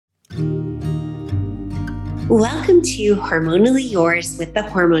Welcome to Hormonally Yours with the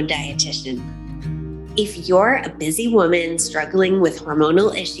Hormone Dietitian. If you're a busy woman struggling with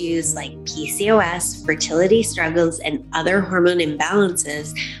hormonal issues like PCOS, fertility struggles, and other hormone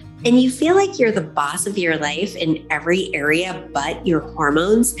imbalances, and you feel like you're the boss of your life in every area but your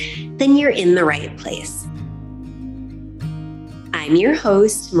hormones, then you're in the right place. I'm your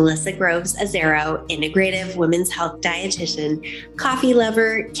host, Melissa Groves Azero, integrative women's health dietitian, coffee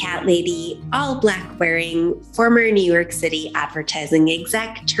lover, cat lady, all black wearing, former New York City advertising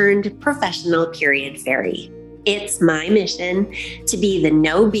exec turned professional period fairy. It's my mission to be the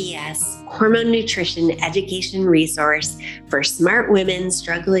no BS hormone nutrition education resource for smart women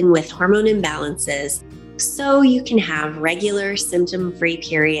struggling with hormone imbalances, so you can have regular symptom-free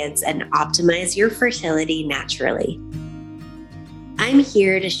periods and optimize your fertility naturally. I'm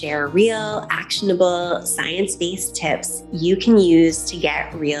here to share real, actionable, science-based tips you can use to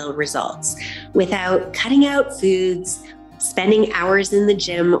get real results without cutting out foods, spending hours in the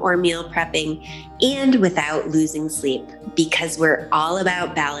gym or meal prepping, and without losing sleep, because we're all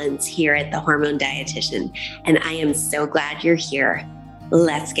about balance here at the Hormone Dietitian, and I am so glad you're here.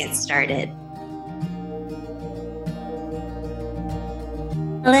 Let's get started.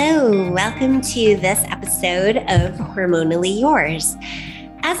 Hello, welcome to this episode of Hormonally Yours.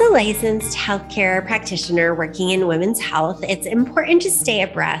 As a licensed healthcare practitioner working in women's health, it's important to stay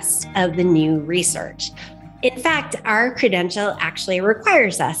abreast of the new research. In fact, our credential actually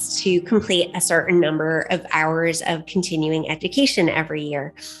requires us to complete a certain number of hours of continuing education every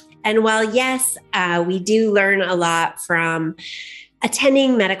year. And while yes, we do learn a lot from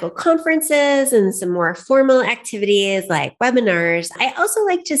attending medical conferences and some more formal activities like webinars, I also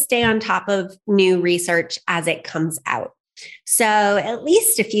like to stay on top of new research as it comes out. So at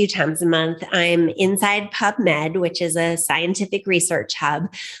least a few times a month, I'm inside PubMed, which is a scientific research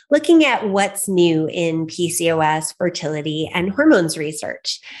hub, looking at what's new in PCOS, fertility, and hormones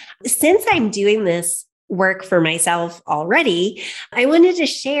research. Since I'm doing this work for myself already, I wanted to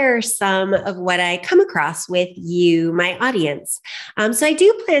share some of what I come across with you, my audience. So I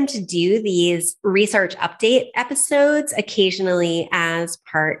do plan to do these research update episodes occasionally as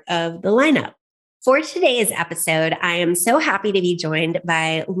part of the lineup. For today's episode, I am so happy to be joined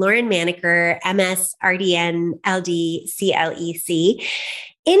by Lauren Manaker, MS, RDN, LD, CLEC.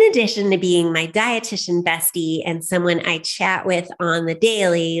 In addition to being my dietitian bestie and someone I chat with on the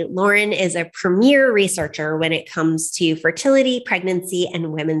daily, Lauren is a premier researcher when it comes to fertility, pregnancy,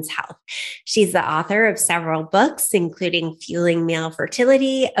 and women's health. She's the author of several books, including Fueling Male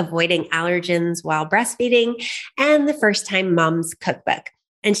Fertility, Avoiding Allergens While Breastfeeding, and The First Time Mom's Cookbook.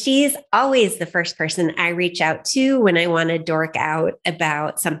 And she's always the first person I reach out to when I want to dork out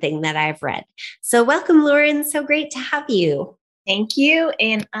about something that I've read. So welcome, Lauren. So great to have you. Thank you.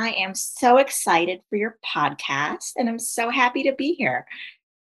 And I am so excited for your podcast, and I'm so happy to be here.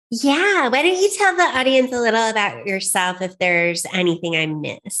 Yeah. Why don't you tell the audience a little about yourself if there's anything I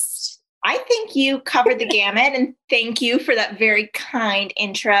missed? I think you covered the gamut, and thank you for that very kind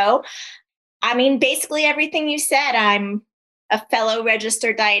intro. I mean, basically everything you said. I'm a fellow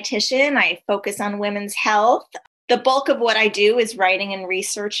registered dietitian. I focus on women's health. The bulk of what I do is writing and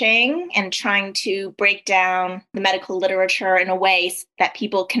researching and trying to break down the medical literature in a way that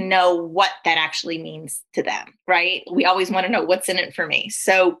people can know what that actually means to them, right? We always want to know what's in it for me.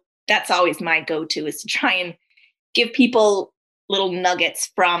 So that's always my go-to, is to try and give people little nuggets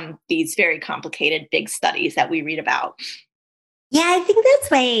from these very complicated big studies that we read about. Yeah, I think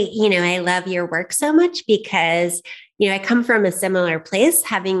that's why, I love your work so much because I come from a similar place,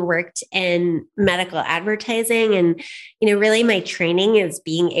 having worked in medical advertising. And, really my training is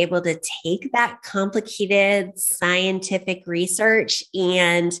being able to take that complicated scientific research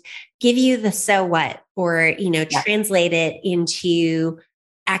and give you the so what, or, translate it into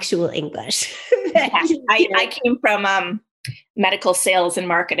actual English. I came from medical sales and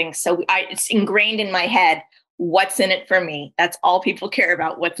marketing. So it's ingrained in my head. What's in it for me? That's all people care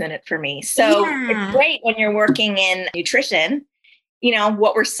about. What's in it for me? So It's great when you're working in nutrition.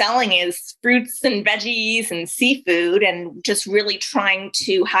 What we're selling is fruits and veggies and seafood, and just really trying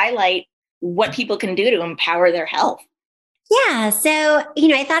to highlight what people can do to empower their health. Yeah. So,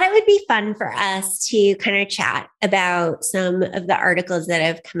 I thought it would be fun for us to kind of chat about some of the articles that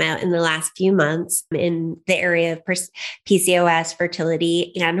have come out in the last few months in the area of PCOS,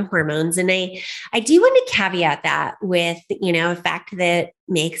 fertility, and hormones. And I do want to caveat that with, a fact that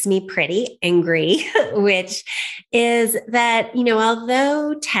makes me pretty angry, which is that,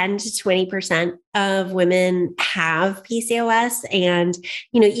 although 10 to 20% of women have PCOS and,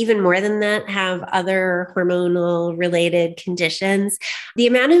 even more than that have other hormonal related conditions, the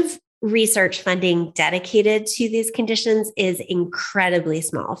amount of research funding dedicated to these conditions is incredibly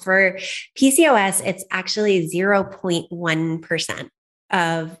small. For PCOS, it's actually 0.1%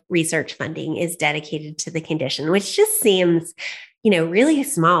 of research funding is dedicated to the condition, which just seems, really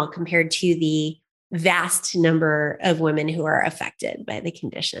small compared to the vast number of women who are affected by the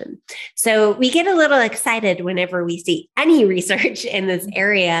condition. So we get a little excited whenever we see any research in this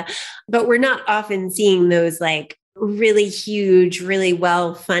area, but we're not often seeing those like really huge, really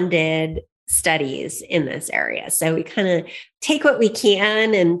well-funded studies in this area. So we kind of take what we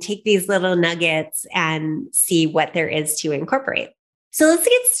can and take these little nuggets and see what there is to incorporate. So let's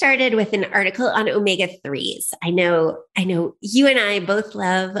get started with an article on omega-3s. I know you and I both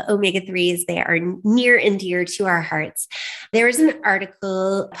love omega-3s. They are near and dear to our hearts. There was an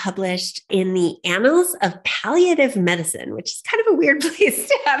article published in the Annals of Palliative Medicine, which is kind of a weird place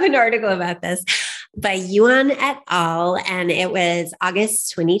to have an article about this, by Yuan et al. And it was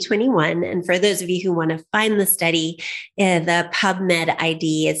August 2021. And for those of you who want to find the study, the PubMed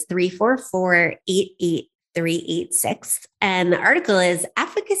ID is 34488. And the article is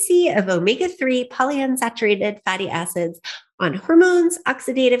Efficacy of Omega-3 Polyunsaturated Fatty Acids on Hormones,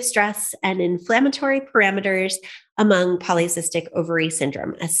 Oxidative Stress, and Inflammatory Parameters Among Polycystic Ovary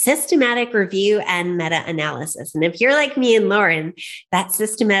Syndrome, a systematic review and meta-analysis. And if you're like me and Lauren, that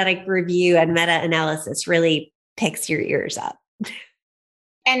systematic review and meta-analysis really picks your ears up.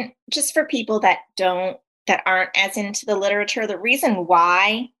 And just for people that aren't as into the literature, the reason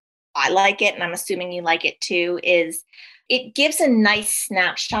why I like it, and I'm assuming you like it too, is it gives a nice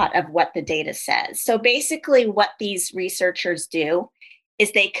snapshot of what the data says. So basically what these researchers do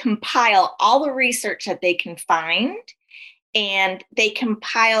is they compile all the research that they can find, and they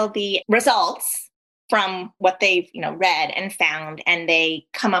compile the results from what they've read and found, and they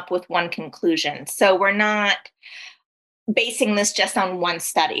come up with one conclusion. So we're not basing this just on one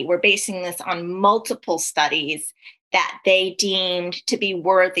study. We're basing this on multiple studies that they deemed to be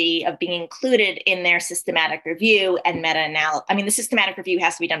worthy of being included in their systematic review and meta-analysis. I mean, the systematic review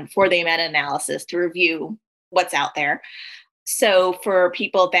has to be done before the meta-analysis to review what's out there. So for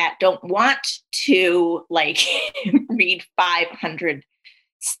people that don't want to read 500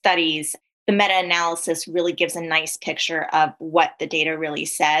 studies, the meta-analysis really gives a nice picture of what the data really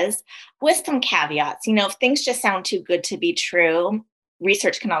says, with some caveats. If things just sound too good to be true,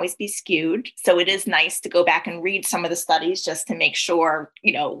 research can always be skewed. So it is nice to go back and read some of the studies just to make sure,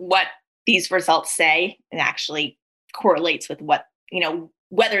 what these results say and actually correlates with what,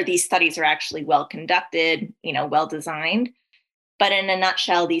 whether these studies are actually well conducted, well designed. But in a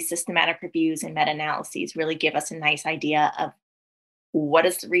nutshell, these systematic reviews and meta-analyses really give us a nice idea of what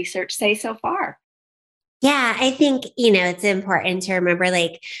does the research say so far. Yeah, I think, it's important to remember,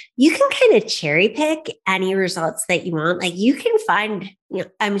 you can kind of cherry pick any results that you want. You can find,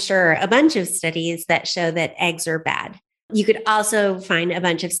 I'm sure, a bunch of studies that show that eggs are bad. You could also find a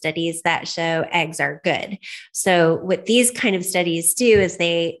bunch of studies that show eggs are good. So what these kind of studies do is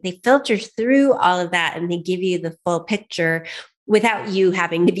they filter through all of that, and they give you the full picture without you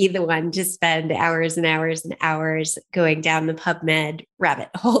having to be the one to spend hours and hours and hours going down the PubMed rabbit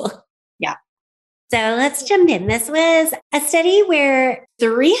hole. Yeah. So let's jump in. This was a study where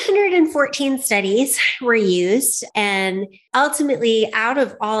 314 studies were used. And ultimately, out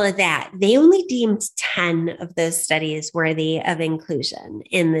of all of that, they only deemed 10 of those studies worthy of inclusion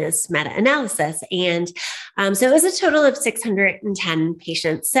in this meta-analysis. And so it was a total of 610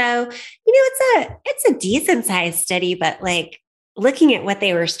 patients. So, it's a decent sized study, but looking at what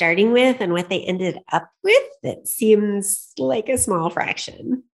they were starting with and what they ended up with, it seems like a small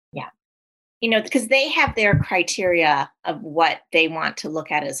fraction. Yeah. Because they have their criteria of what they want to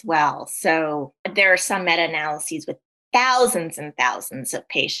look at as well. So there are some meta-analyses with thousands and thousands of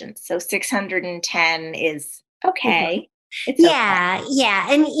patients. So 610 is okay. It's okay.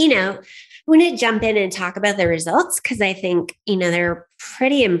 Yeah. And, we want to jump in and talk about the results because I think, they're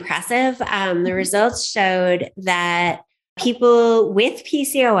pretty impressive. The results showed that people with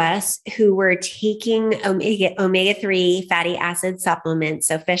PCOS who were taking omega-3 fatty acid supplements,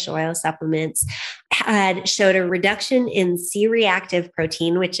 so fish oil supplements, had showed a reduction in C-reactive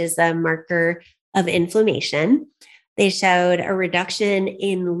protein, which is a marker of inflammation. They showed a reduction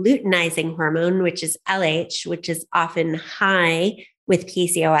in luteinizing hormone, which is LH, which is often high with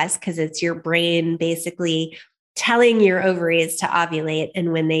PCOS because it's your brain basically telling your ovaries to ovulate.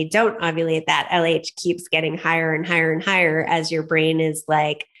 And when they don't ovulate, that LH keeps getting higher and higher and higher as your brain is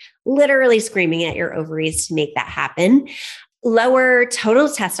literally screaming at your ovaries to make that happen. Lower total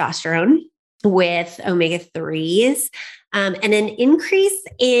testosterone with omega-3s, and an increase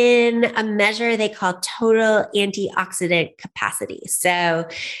in a measure they call total antioxidant capacity. So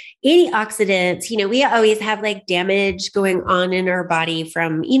antioxidants, we always have like damage going on in our body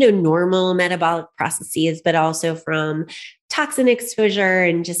from, normal metabolic processes, but also from toxin exposure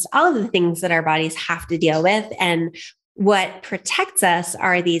and just all of the things that our bodies have to deal with. And what protects us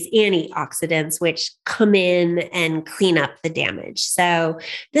are these antioxidants, which come in and clean up the damage. So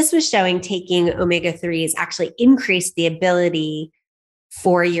this was showing taking omega-3s actually increased the ability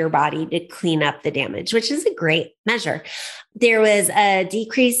for your body to clean up the damage, which is a great measure. There was a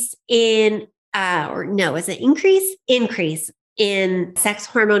decrease in, was it increase in sex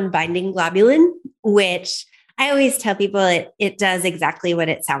hormone binding globulin, which I always tell people it does exactly what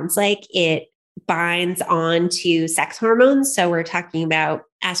it sounds like. It binds on to sex hormones. So we're talking about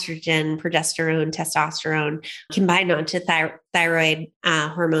estrogen, progesterone, testosterone, combined onto thyroid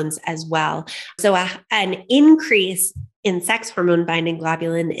hormones as well. So an increase in sex hormone binding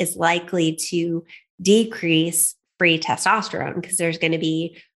globulin is likely to decrease free testosterone because there's going to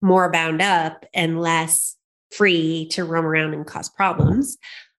be more bound up and less free to roam around and cause problems.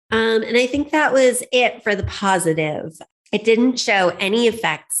 And I think that was it for the positive. It didn't show any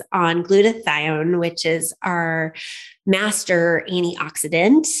effects on glutathione, which is our master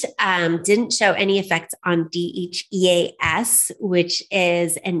antioxidant. Didn't show any effects on DHEAS, which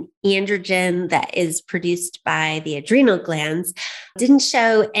is an androgen that is produced by the adrenal glands. Didn't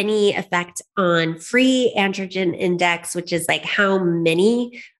show any effect on free androgen index, which is like how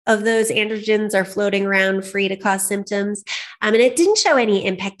many of those androgens are floating around free to cause symptoms. And it didn't show any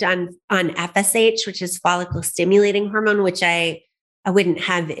impact on FSH, which is follicle stimulating hormone, which I wouldn't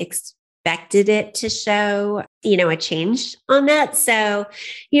have expected it to show, a change on that. So,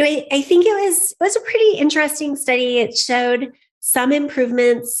 I think it was a pretty interesting study. It showed some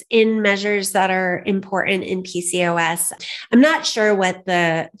improvements in measures that are important in PCOS. I'm not sure what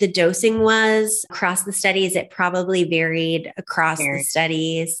the dosing was across the studies. It probably varied across the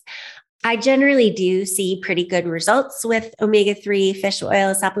studies. I generally do see pretty good results with omega-3 fish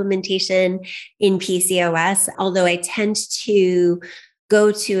oil supplementation in PCOS, although I tend to go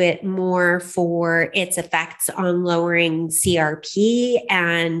to it more for its effects on lowering CRP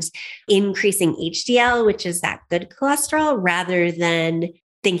and increasing HDL, which is that good cholesterol, rather than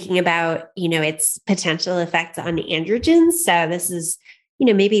thinking about, its potential effects on androgens. So this is,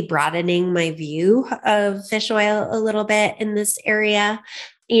 maybe broadening my view of fish oil a little bit in this area.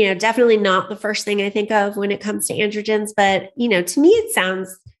 Definitely not the first thing I think of when it comes to androgens, but, to me, it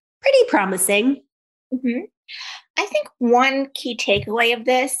sounds pretty promising. Mm-hmm. I think one key takeaway of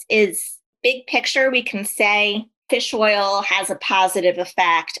this is big picture, we can say fish oil has a positive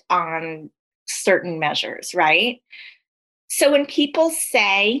effect on certain measures, right? So when people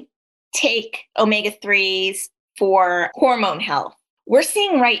say take omega-3s for hormone health, we're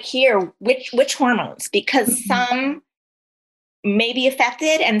seeing right here which hormones, because some may be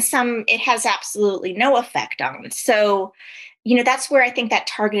affected and some it has absolutely no effect on. So that's where I think that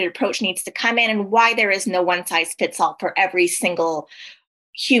targeted approach needs to come in, and why there is no one size fits all for every single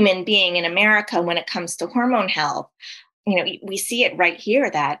human being in America when it comes to hormone health. We see it right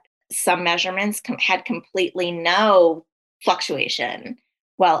here that some measurements had completely no fluctuation,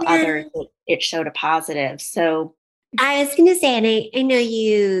 while others it showed a positive. So I was going to say, and I know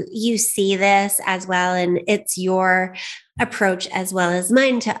you see this as well, and it's your approach as well as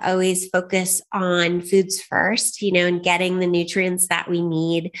mine to always focus on foods first, and getting the nutrients that we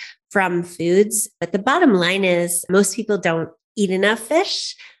need from foods. But the bottom line is most people don't eat enough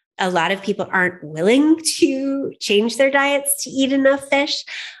fish. A lot of people aren't willing to change their diets to eat enough fish.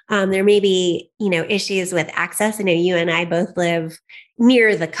 There may be, issues with access. I know you and I both live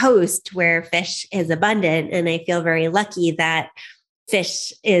near the coast where fish is abundant. And I feel very lucky that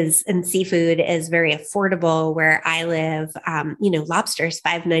fish and seafood is very affordable where I live. Lobster is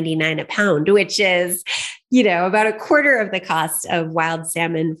 $5.99 a pound, which is, about a quarter of the cost of wild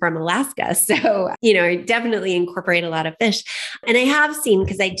salmon from Alaska. So, I definitely incorporate a lot of fish. And I have seen,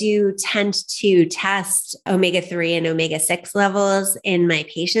 because I do tend to test omega-3 and omega-6 levels in my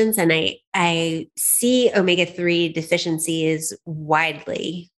patients, and I see omega-3 deficiencies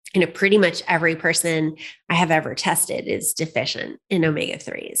widely. Pretty much every person I have ever tested is deficient in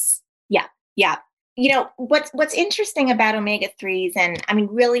omega-3s. Yeah. Yeah. What's interesting about omega-3s, and I mean,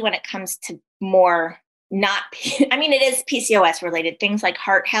 really when it comes to more it is PCOS related things like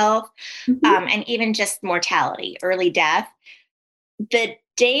heart health, and even just mortality, early death. The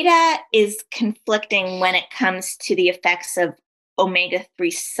data is conflicting when it comes to the effects of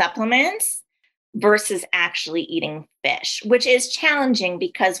omega-3 supplements versus actually eating fish, which is challenging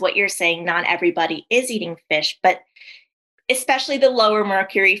because what you're saying, not everybody is eating fish, but especially the lower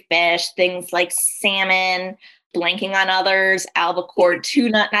mercury fish, things like salmon, blanking on others, albacore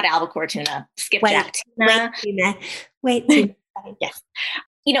tuna, not albacore tuna, skipjack tuna. White tuna. Yes.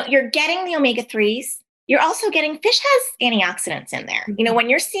 You're getting the omega-3s. You're also getting, fish has antioxidants in there. Mm-hmm. When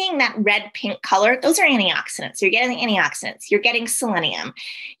you're seeing that red, pink color, those are antioxidants. You're getting antioxidants. You're getting selenium.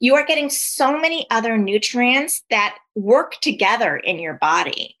 You are getting so many other nutrients that work together in your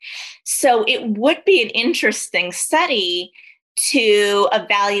body. So it would be an interesting study to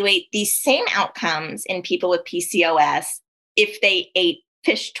evaluate these same outcomes in people with PCOS if they ate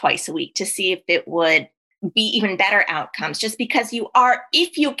fish twice a week to see if it would be even better outcomes, just because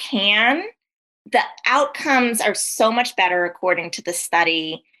if you can, the outcomes are so much better according to the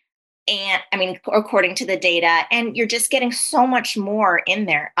study according to the data, and you're just getting so much more in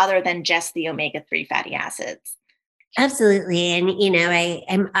there other than just the omega-3 fatty acids. Absolutely. And, I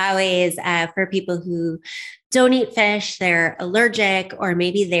am always, for people who don't eat fish, they're allergic, or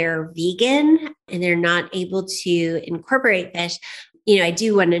maybe they're vegan and they're not able to incorporate fish. I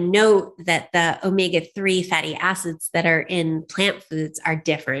do want to note that the omega-3 fatty acids that are in plant foods are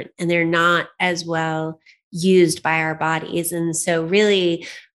different, and they're not as well used by our bodies. And so really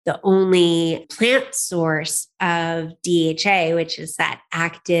the only plant source of DHA, which is that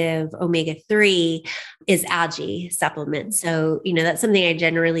active omega-3, is algae supplements. So, that's something I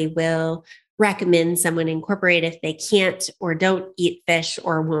generally will recommend someone incorporate if they can't or don't eat fish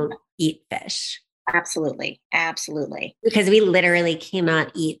or won't eat fish. Absolutely. Absolutely. Because we literally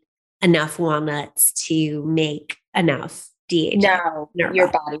cannot eat enough walnuts to make enough DHA. No,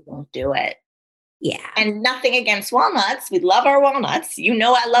 your body won't do it. Yeah. And nothing against walnuts. We love our walnuts.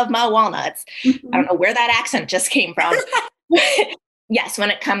 I love my walnuts. Mm-hmm. I don't know where that accent just came from. Yes,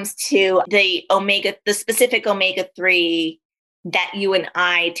 when it comes to the specific omega-3 that you and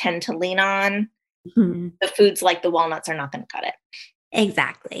I tend to lean on, mm-hmm. the foods like the walnuts are not going to cut it.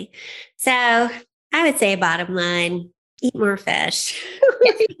 Exactly. So I would say bottom line, eat more fish.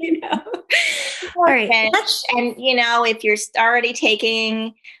 All right. Fish. And, if you're already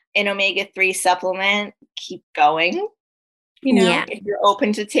taking an omega-3 supplement, keep going. If you're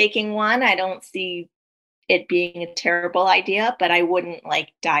open to taking one, I don't see it being a terrible idea, but I wouldn't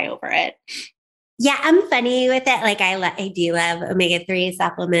die over it. Yeah, I'm funny with it. I do love omega-3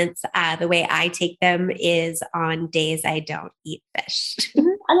 supplements. The way I take them is on days I don't eat fish.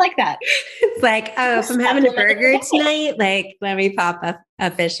 I like that. It's if I'm having a burger tonight, let me pop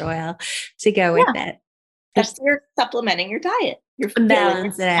a fish oil to go with it. You're supplementing your diet. You're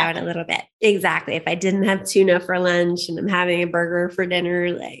balance it out a little bit. Exactly. If I didn't have tuna for lunch and I'm having a burger for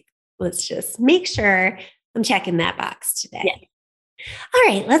dinner, let's just make sure I'm checking that box today. Yeah. All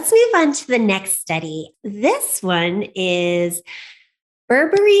right, let's move on to the next study. This one is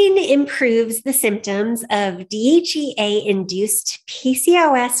berberine improves the symptoms of DHEA-induced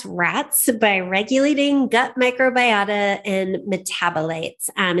PCOS rats by regulating gut microbiota and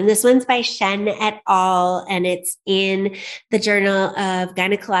metabolites. And this one's by Shen et al., and it's in the Journal of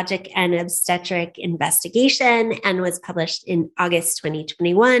Gynecologic and Obstetric Investigation and was published in August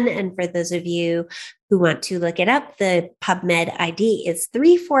 2021. And for those of you who want to look it up, the PubMed ID is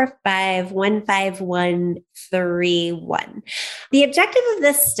 3451531. The objective of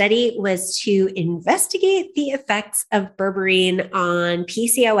this study was to investigate the effects of berberine on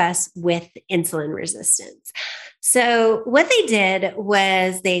PCOS with insulin resistance. So what they did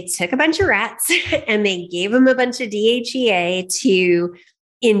was they took a bunch of rats and they gave them a bunch of DHEA to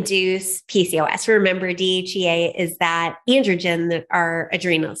induce PCOS. Remember, DHEA is that androgen that our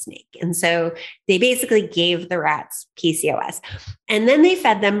adrenals make. And so they basically gave the rats PCOS. And then they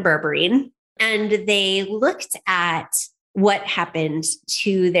fed them berberine and they looked at what happened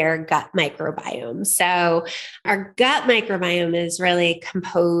to their gut microbiome. So our gut microbiome is really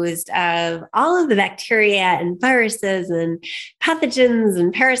composed of all of the bacteria and viruses and pathogens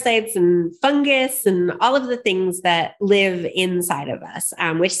and parasites and fungus and all of the things that live inside of us,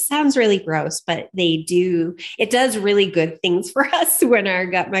 which sounds really gross, but it does really good things for us when our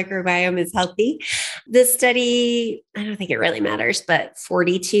gut microbiome is healthy. This study, I don't think it really matters, but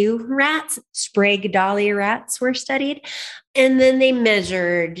 42 rats, Sprague Dawley rats were studied. And then they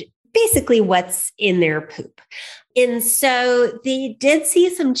measured basically what's in their poop. And so they did see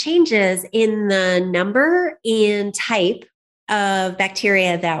some changes in the number and type of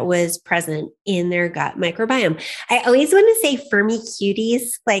bacteria that was present in their gut microbiome. I always want to say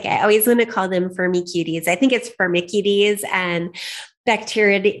firmicutes. I always want to call them firmicutes. I think it's firmicutes and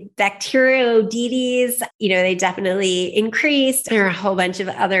Bacteroidetes, they definitely increased. There are a whole bunch of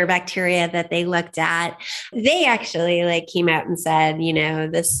other bacteria that they looked at. They actually came out and said,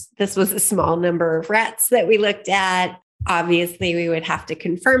 this was a small number of rats that we looked at. obviously we would have to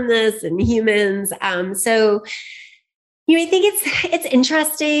confirm this in humans. I think it's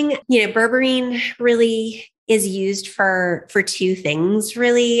interesting. Berberine really is used for two things,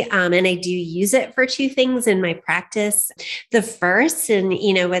 really, and I do use it for two things in my practice. The first, and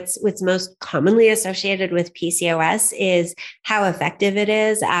what's most commonly associated with PCOS is how effective it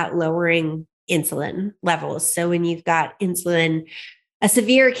is at lowering insulin levels. So when you've got a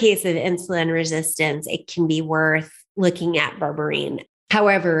severe case of insulin resistance, it can be worth looking at berberine.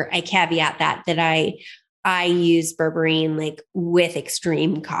 However, I caveat that I use berberine like with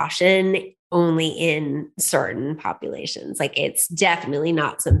extreme caution only in certain populations. Like it's definitely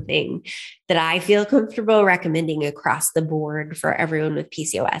not something that I feel comfortable recommending across the board for everyone with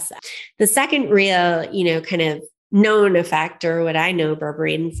PCOS. The second real, kind of known effect, or what I know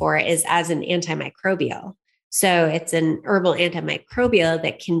berberine for, is as an antimicrobial. So it's an herbal antimicrobial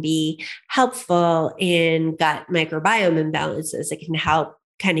that can be helpful in gut microbiome imbalances. It can help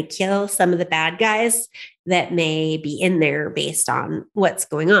kind of kill some of the bad guys that may be in there based on what's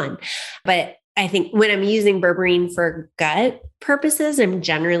going on. But I think when I'm using berberine for gut purposes, I'm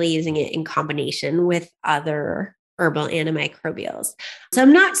generally using it in combination with other herbal antimicrobials. So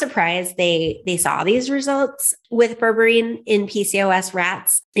I'm not surprised they saw these results with berberine in PCOS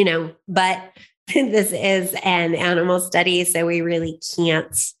rats, but this is an animal study, so we really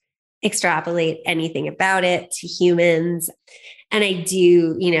can't extrapolate anything about it to humans. And I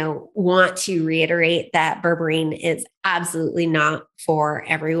do, want to reiterate that berberine is absolutely not for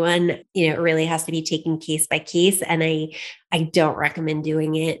everyone. It really has to be taken case by case. And I don't recommend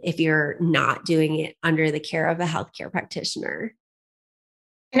doing it if you're not doing it under the care of a healthcare practitioner.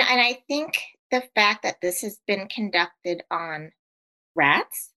 And I think the fact that this has been conducted on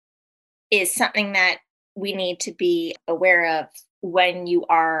rats is something that we need to be aware of when you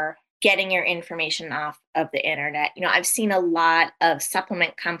are getting your information off of the internet. I've seen a lot of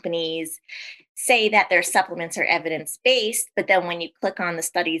supplement companies say that their supplements are evidence-based, but then when you click on the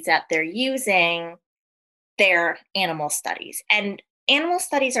studies that they're using, they're animal studies. And animal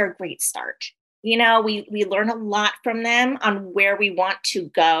studies are a great start. We learn a lot from them on where we want to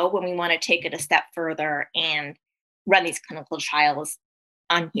go when we want to take it a step further and run these clinical trials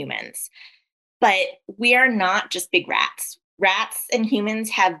on humans. But we are not just big rats. Rats and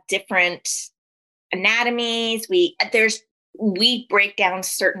humans have different anatomies. We break down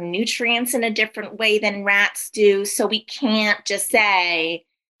certain nutrients in a different way than rats do. So we can't just say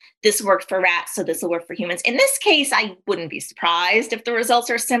this worked for rats, so this will work for humans. In this case, I wouldn't be surprised if the results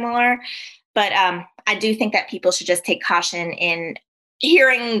are similar. But I do think that people should just take caution in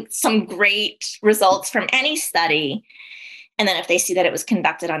hearing some great results from any study. And then if they see that it was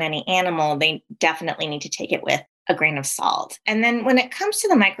conducted on any animal, they definitely need to take it with a grain of salt. And then when it comes to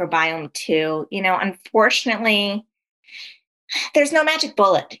the microbiome too, unfortunately, there's no magic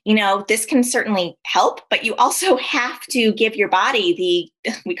bullet. This can certainly help, but you also have to give your body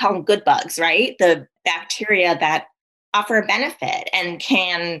we call them good bugs, right? The bacteria that offer a benefit and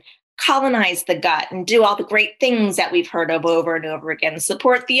can colonize the gut and do all the great things that we've heard of over and over again,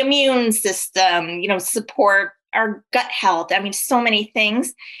 support the immune system, support our gut health. I mean, so many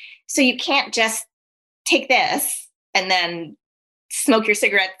things. So you can't just take this and then smoke your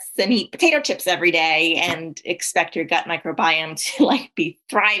cigarettes and eat potato chips every day and expect your gut microbiome to be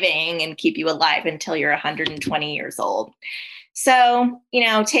thriving and keep you alive until you're 120 years old. So,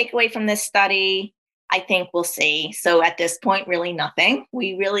 take away from this study, I think we'll see. So at this point, really nothing.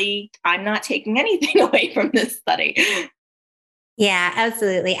 I'm not taking anything away from this study. Yeah,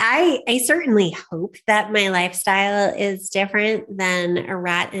 absolutely. I certainly hope that my lifestyle is different than a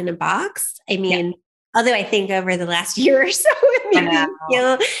rat in a box. I mean, although I think over the last year or so,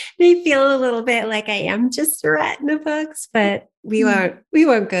 it may feel a little bit like I am just a rat in a box, but we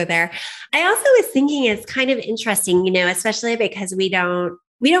won't go there. I also was thinking it's kind of interesting, especially because we don't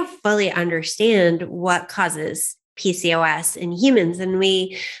fully understand what causes PCOS in humans. And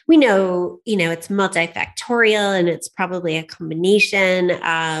we know, it's multifactorial and it's probably a combination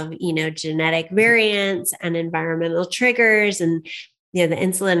of, genetic variants and environmental triggers and, the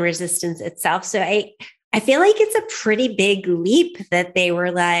insulin resistance itself. So I feel like it's a pretty big leap that they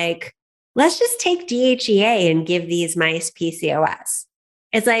were like, let's just take DHEA and give these mice PCOS.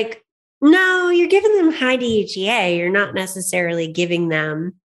 It's like, no, you're giving them high DHEA. You're not necessarily giving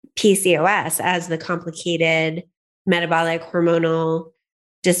them PCOS as the complicated metabolic hormonal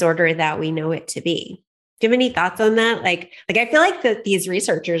disorder that we know it to be. Do you have any thoughts on that? Like I feel like that these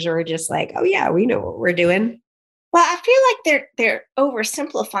researchers are just like, oh yeah, we know what we're doing. Well, I feel like they're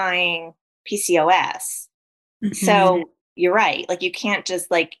oversimplifying PCOS. Mm-hmm. So you're right. You can't just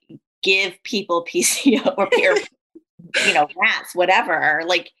give people PCO or rats, whatever.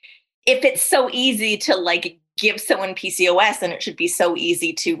 Like, if it's so easy to like give someone PCOS, then it should be so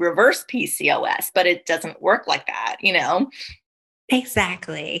easy to reverse PCOS, but it doesn't work like that,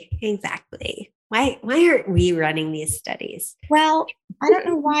 Exactly. Why aren't we running these studies? Well, I don't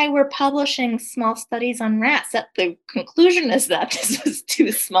know why we're publishing small studies on rats. That the conclusion is that this is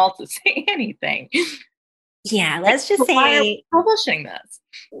too small to say anything. Yeah, let's just say why are we publishing this?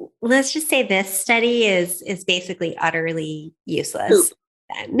 Let's just say this study is basically utterly useless. Poop.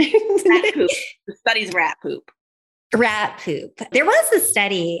 Then. Rat poop. The study's rat poop. Rat poop. There was a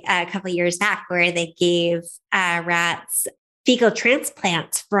study a couple of years back where they gave rats fecal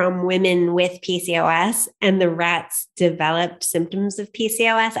transplants from women with PCOS, and the rats developed symptoms of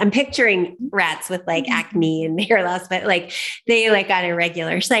PCOS. I'm picturing rats with like acne and hair loss, but like they like got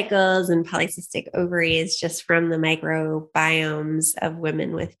irregular cycles and polycystic ovaries just from the microbiomes of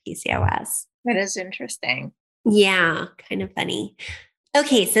women with PCOS. That is interesting. Yeah, kind of funny.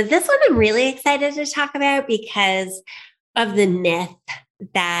 Okay, so this one I'm really excited to talk about because of the myth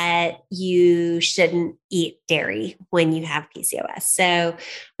that you shouldn't eat dairy when you have PCOS. So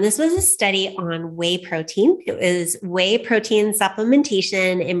this was a study on whey protein. It was whey protein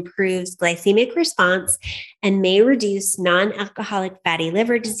supplementation improves glycemic response and may reduce non-alcoholic fatty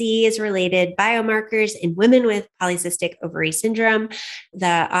liver disease related biomarkers in women with polycystic ovary syndrome.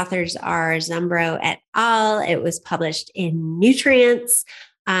 The authors are Zumbro et al. It was published in Nutrients,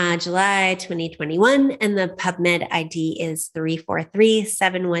 July 2021, and the PubMed ID is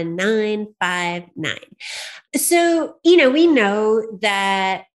 343-71959. So, we know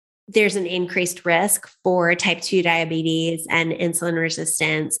that there's an increased risk for type 2 diabetes and insulin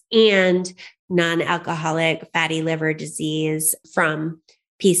resistance and non-alcoholic fatty liver disease from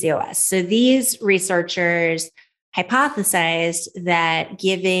PCOS. So these researchers hypothesized that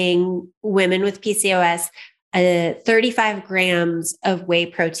giving women with PCOS 35 grams of whey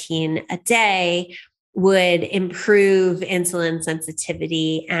protein a day would improve insulin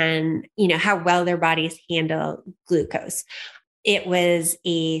sensitivity and, how well their bodies handle glucose. It was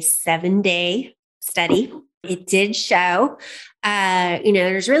a 7-day study. It did show,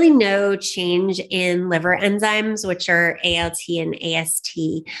 there's really no change in liver enzymes, which are ALT and AST.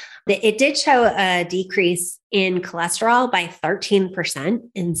 It did show a decrease in cholesterol by 13%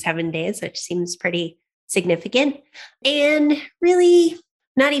 in 7 days, which seems pretty significant, and really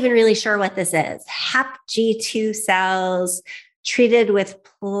not even really sure what this is. HapG2 cells treated with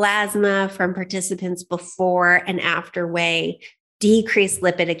plasma from participants before and after whey decreased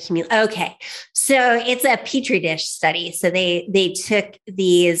lipid accumulation. Okay, so it's a petri dish study. So they took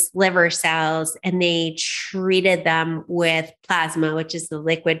these liver cells and they treated them with plasma, which is the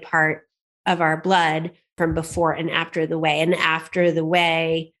liquid part of our blood, from before and after the whey. And after the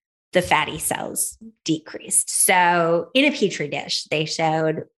whey, the fatty cells decreased. So in a petri dish, they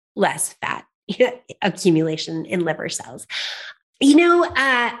showed less fat accumulation in liver cells.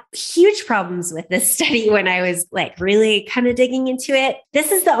 Huge problems with this study when I was like really kind of digging into it.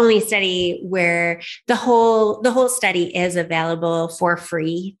 This is the only study where the whole study is available for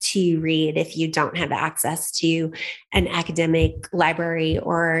free to read if you don't have access to an academic library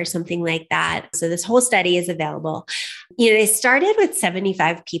or something like that. So this whole study is available. They started with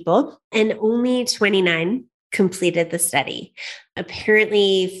 75 people and only 29 completed the study.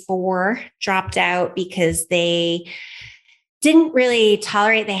 Apparently 4 dropped out because they didn't really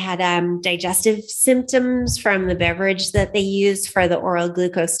tolerate. They had digestive symptoms from the beverage that they used for the oral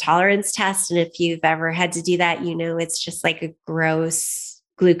glucose tolerance test. And if you've ever had to do that, it's just like a gross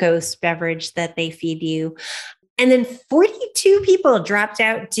glucose beverage that they feed you. And then 42 people dropped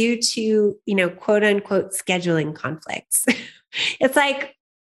out due to, quote unquote, scheduling conflicts. It's like,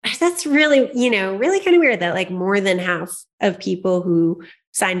 that's really, really kind of weird that like more than half of people who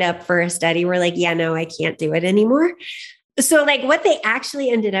signed up for a study were like, yeah, no, I can't do it anymore. So like what they actually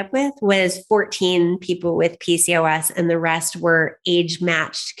ended up with was 14 people with PCOS and the rest were age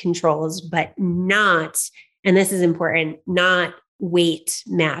matched controls, but not, and this is important, not weight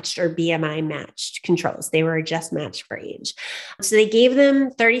matched or BMI matched controls. They were just matched for age. So they gave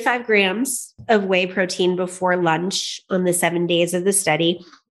them 35 grams of whey protein before lunch on the 7 days of the study.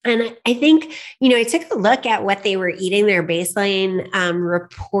 And I think, I took a look at what they were eating, their baseline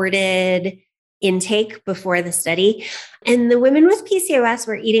reported intake before the study. And the women with PCOS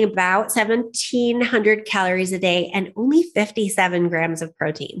were eating about 1,700 calories a day and only 57 grams of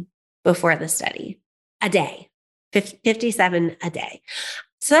protein before the study a day, 57 a day.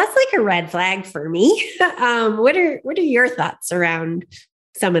 So that's like a red flag for me. What are your thoughts around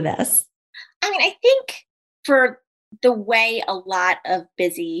some of this? I think for the way a lot of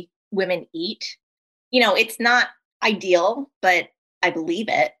busy women eat, it's not ideal, but I believe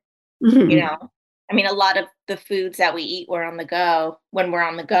it, you Mhm. know. I mean, a lot of the foods that we eat when we're on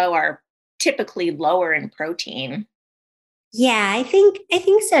the go are typically lower in protein. Yeah, I think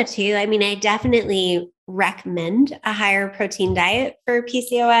so too. I mean, I definitely recommend a higher protein diet for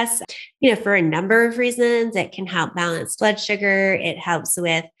PCOS, for a number of reasons. It can help balance blood sugar, it helps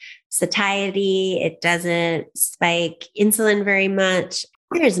with satiety, it doesn't spike insulin very much.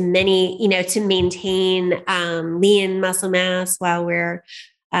 There's many, to maintain lean muscle mass while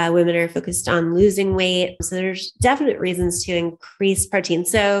women are focused on losing weight. So there's definite reasons to increase protein.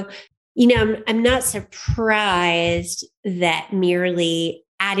 So I'm not surprised that merely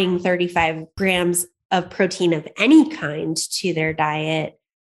adding 35 grams of protein of any kind to their diet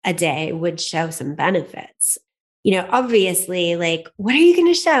a day would show some benefits. Obviously, like, what are you going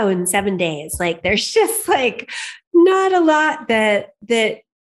to show in 7 days? Like, there's just like not a lot that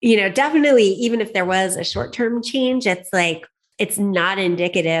definitely, even if there was a short term change, it's not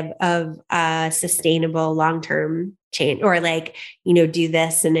indicative of a sustainable long term change or like, do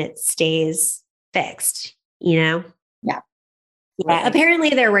this and it stays fixed. Yeah, Yeah. absolutely. Apparently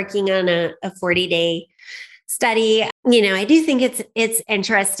they're working on a 40-day study. I do think it's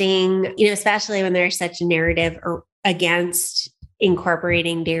interesting, especially when there's such a narrative against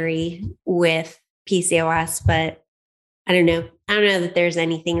incorporating dairy with PCOS, but I don't know. I don't know that there's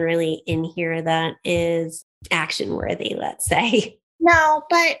anything really in here that is action worthy, let's say. No,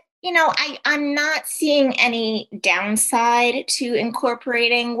 but I'm not seeing any downside to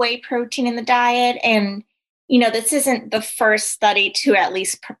incorporating whey protein in the diet. And, this isn't the first study to at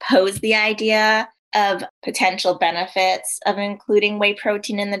least propose the idea of potential benefits of including whey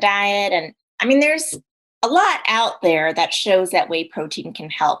protein in the diet. And I mean, there's a lot out there that shows that whey protein can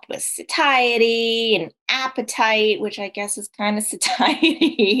help with satiety and appetite, which I guess is kind of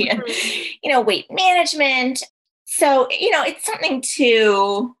satiety, and, weight management. So, it's something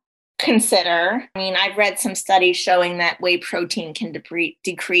to consider. I mean, I've read some studies showing that whey protein can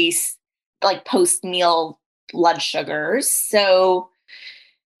decrease like post meal blood sugars. So,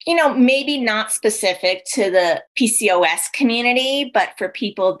 maybe not specific to the PCOS community, but for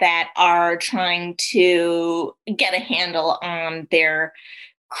people that are trying to get a handle on their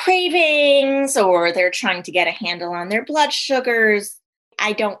cravings or they're trying to get a handle on their blood sugars,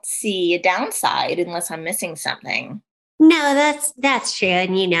 I don't see a downside unless I'm missing something. No, that's true.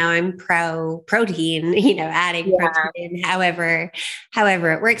 And I'm pro protein, adding Yeah. protein however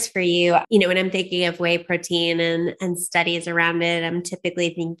it works for you. When I'm thinking of whey protein and studies around it, I'm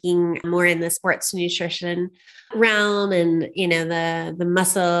typically thinking more in the sports nutrition realm and the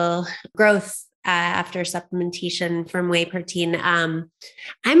muscle growth after supplementation from whey protein. I'm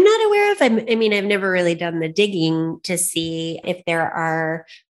not aware of. I mean, I've never really done the digging to see if there are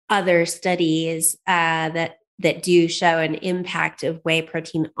other studies that do show an impact of whey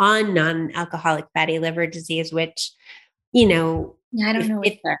protein on non-alcoholic fatty liver disease, which, Yeah, I don't if, know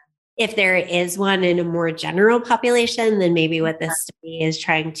if, either. if there is one in a more general population, then maybe what this study is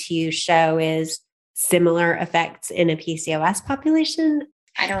trying to show is similar effects in a PCOS population.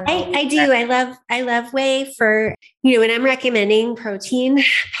 I don't know I either. do. I love whey for, when I'm recommending protein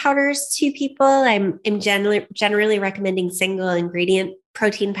powders to people, I'm generally recommending single ingredient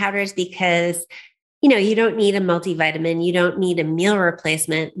protein powders because you don't need a multivitamin. You don't need a meal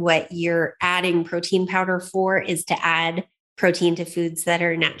replacement. What you're adding protein powder for is to add protein to foods that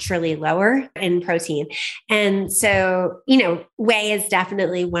are naturally lower in protein. And so, whey is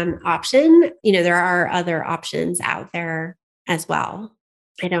definitely one option. There are other options out there as well.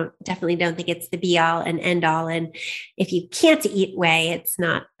 Definitely don't think it's the be all and end all. And if you can't eat whey, it's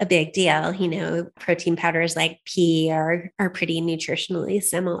not a big deal. Protein powders like pea are pretty nutritionally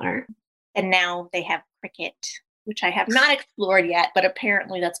similar. And now they have cricket, which I have not explored yet, but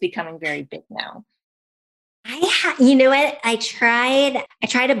apparently that's becoming very big now. You know what? I tried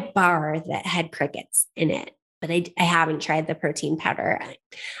a bar that had crickets in it, but I haven't tried the protein powder. I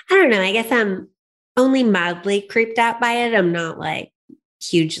don't know. I guess I'm only mildly creeped out by it. I'm not like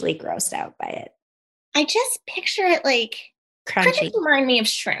hugely grossed out by it. I just picture it like crickets Crunchy. remind me of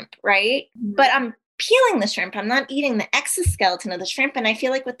shrimp, right? Mhm. But I'm peeling the shrimp. I'm not eating the exoskeleton of the shrimp. And I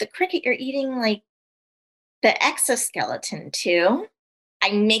feel like with the cricket, you're eating like the exoskeleton too.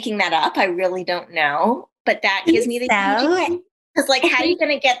 I'm making that up. I really don't know. But that I gives think me the so. because, like, I how are you think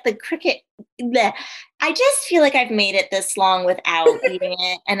going to get the cricket? Bleh. I just feel like I've made it this long without eating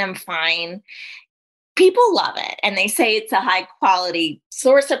it, and I'm fine. People love it, and they say it's a high quality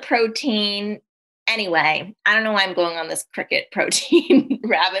source of protein. Anyway, I don't know why I'm going on this cricket protein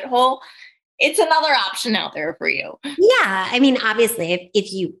rabbit hole. It's another option out there for you. Yeah. I mean, obviously,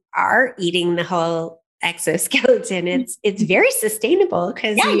 if you are eating the whole exoskeleton. It's very sustainable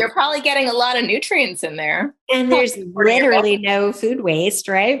because you're probably getting a lot of nutrients in there. And there's literally no food waste,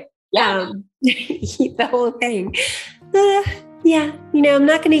 right? Yeah. Eat the whole thing. Yeah, I'm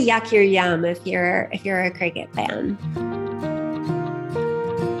not going to yuck your yum if you're a cricket fan.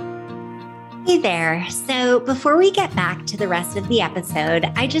 Hey there. So before we get back to the rest of the episode,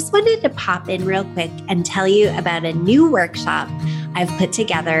 I just wanted to pop in real quick and tell you about a new workshop I've put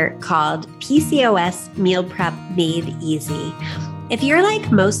together called PCOS Meal Prep Made Easy. If you're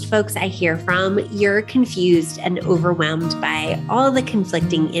like most folks I hear from, you're confused and overwhelmed by all the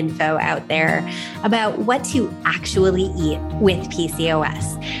conflicting info out there about what to actually eat with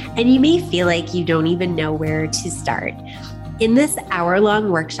PCOS, and you may feel like you don't even know where to start. In this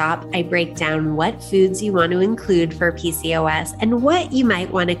hour-long workshop, I break down what foods you want to include for PCOS and what you might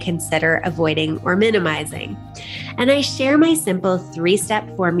want to consider avoiding or minimizing. And I share my simple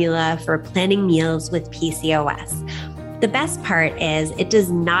 3-step formula for planning meals with PCOS. The best part is it does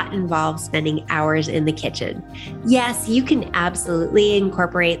not involve spending hours in the kitchen. Yes, you can absolutely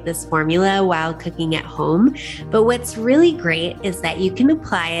incorporate this formula while cooking at home, but what's really great is that you can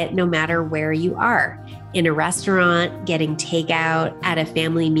apply it no matter where you are. In a restaurant, getting takeout, at a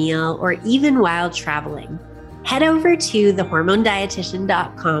family meal, or even while traveling. Head over to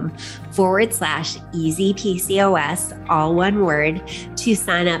thehormonedietitian.com/easypcos, all one word, to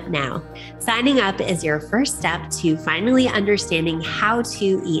sign up now. Signing up is your first step to finally understanding how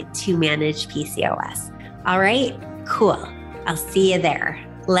to eat to manage PCOS. All right, cool. I'll see you there.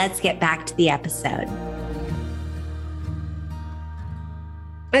 Let's get back to the episode.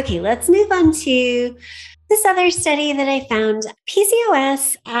 Okay, let's move on to this other study that I found,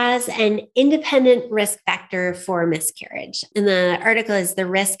 PCOS as an independent risk factor for miscarriage. And the article is the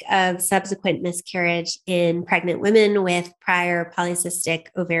risk of subsequent miscarriage in pregnant women with prior polycystic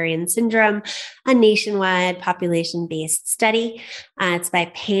ovarian syndrome, a nationwide population-based study. It's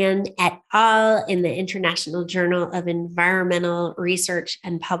by Pan et al. In the International Journal of Environmental Research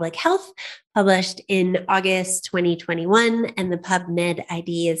and Public Health, published in August 2021, and the PubMed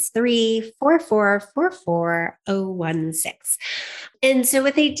ID is 344444016. And so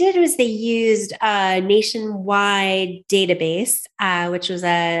what they did was they used a nationwide database, which was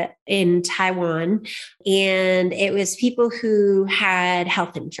in Taiwan, and it was people who had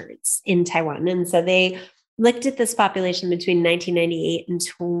health insurance in Taiwan. And so they looked at this population between 1998 and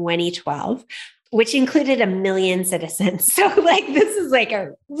 2012. Which included 1 million citizens. So this is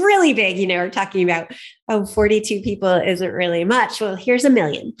a really big, we're talking about, 42 people isn't really much. Well, here's 1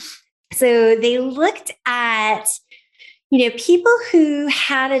 million. So they looked at, people who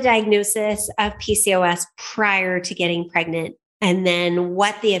had a diagnosis of PCOS prior to getting pregnant, and then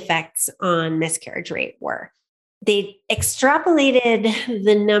what the effects on miscarriage rate were. They extrapolated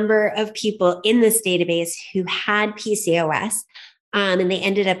the number of people in this database who had PCOS, and they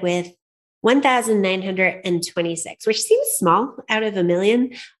ended up with 1,926, which seems small out of 1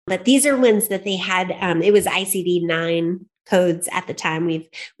 million, but these are ones that they had. It was ICD-9 codes at the time. We've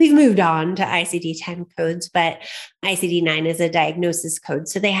moved on to ICD-10 codes, but ICD-9 is a diagnosis code.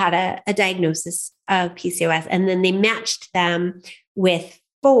 So they had a diagnosis of PCOS, and then they matched them with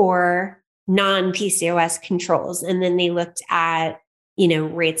 4 non-PCOS controls, and then they looked at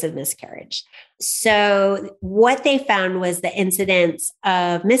rates of miscarriage. So what they found was the incidence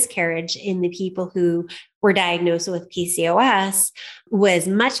of miscarriage in the people who were diagnosed with PCOS was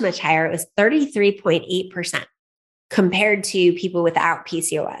much, much higher. It was 33.8% compared to people without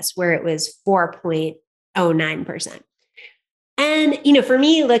PCOS, where it was 4.09%. And, for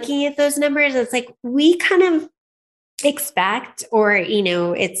me, looking at those numbers, it's we kind of expect, or,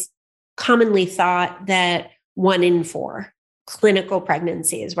 it's commonly thought that 1 in 4 clinical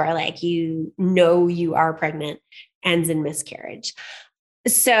pregnancies where you are pregnant ends in miscarriage.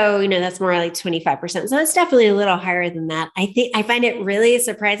 So, that's more like 25%. So it's definitely a little higher than that. I find it really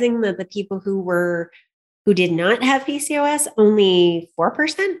surprising that the people who did not have PCOS, only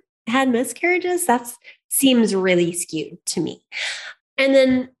 4% had miscarriages. That seems really skewed to me. And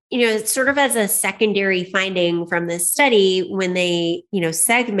then, sort of as a secondary finding from this study, when they,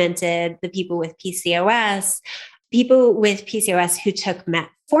 segmented the people with PCOS who took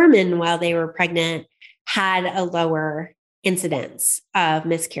metformin while they were pregnant had a lower incidence of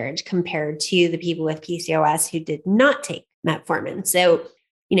miscarriage compared to the people with PCOS who did not take metformin. So,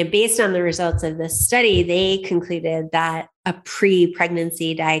 based on the results of this study, they concluded that a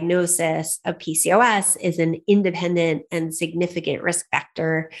pre-pregnancy diagnosis of PCOS is an independent and significant risk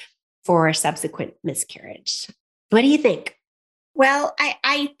factor for subsequent miscarriage. What do you think? Well,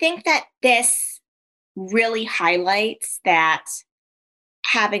 I think that this really highlights that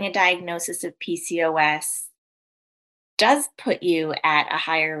having a diagnosis of PCOS does put you at a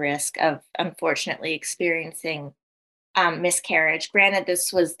higher risk of unfortunately experiencing miscarriage. Granted,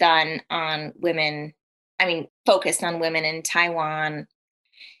 this was done on women, focused on women in Taiwan.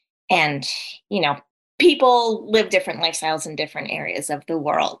 And, you know, people live different lifestyles in different areas of the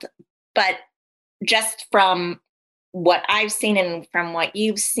world. But just from what I've seen and from what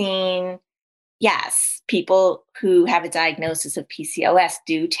you've seen, yes, people who have a diagnosis of PCOS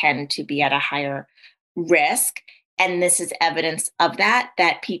do tend to be at a higher risk. And this is evidence of that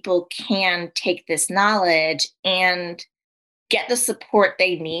people can take this knowledge and get the support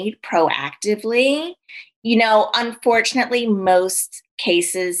they need proactively. Unfortunately, most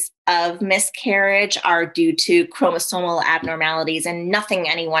cases of miscarriage are due to chromosomal abnormalities and nothing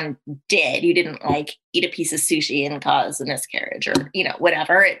anyone did. You didn't like eat a piece of sushi and cause a miscarriage or,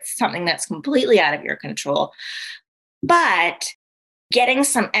 whatever. It's something that's completely out of your control. But getting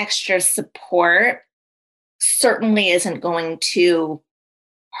some extra support certainly isn't going to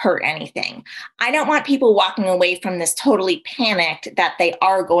hurt anything. I don't want people walking away from this totally panicked that they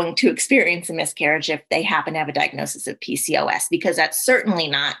are going to experience a miscarriage if they happen to have a diagnosis of PCOS, because that's certainly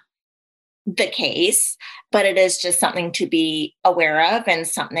not the case, but it is just something to be aware of and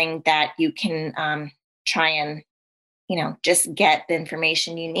something that you can try and, just get the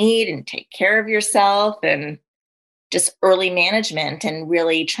information you need and take care of yourself, and just early management and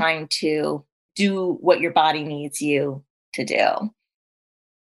really trying to do what your body needs you to do.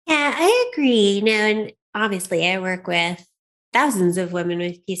 Yeah, I agree. And obviously I work with thousands of women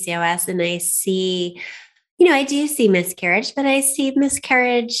with PCOS, and I see, I do see miscarriage, but I see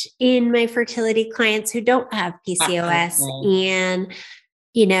miscarriage in my fertility clients who don't have PCOS. Absolutely. And,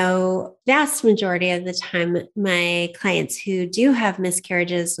 vast majority of the time, my clients who do have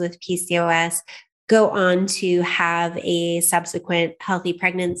miscarriages with PCOS go on to have a subsequent healthy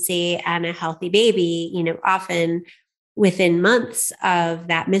pregnancy and a healthy baby, often within months of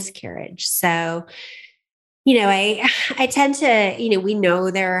that miscarriage. So, I tend to, we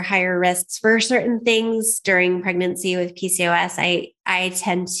know there are higher risks for certain things during pregnancy with PCOS. I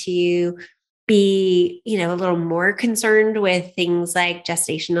tend to be, a little more concerned with things like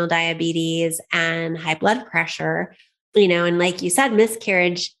gestational diabetes and high blood pressure, and like you said,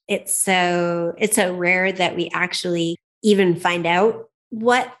 miscarriage, it's so rare that we actually even find out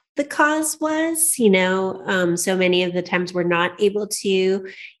what the cause was. So many of the times we're not able to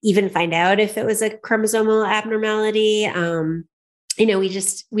even find out if it was a chromosomal abnormality. We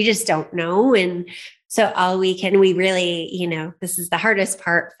just don't know. And so we really, this is the hardest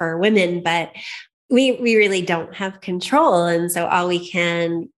part for women, but we really don't have control. And so all we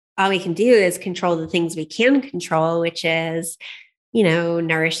can do is control the things we can control, which is,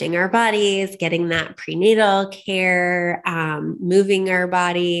 nourishing our bodies, getting that prenatal care, moving our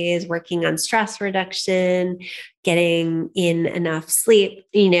bodies, working on stress reduction, getting in enough sleep.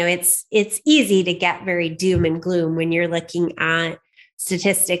 It's easy to get very doom and gloom when you're looking at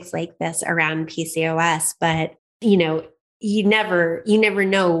statistics like this around PCOS, but you never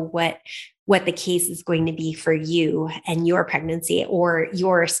know what the case is going to be for you and your pregnancy or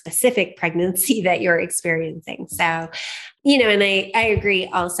your specific pregnancy that you're experiencing. So, and I agree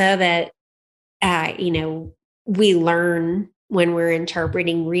also that, we learn when we're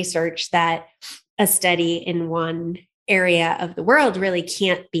interpreting research that a study in one area of the world really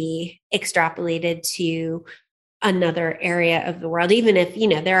can't be extrapolated to another area of the world, even if,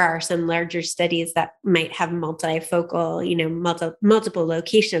 there are some larger studies that might have multifocal, multiple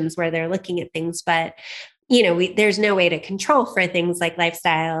locations where they're looking at things, but, there's no way to control for things like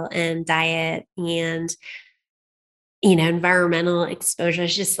lifestyle and diet and, environmental exposure.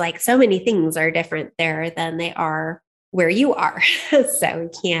 It's just like so many things are different there than they are where you are. So we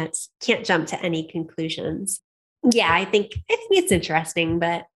can't jump to any conclusions. Yeah, I think it's interesting,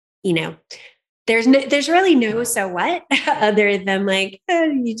 but, there's really no so what other than like,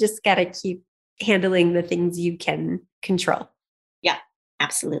 you just got to keep handling the things you can control. Yeah,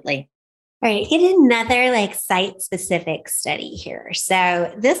 absolutely. All right, get another like site specific study here.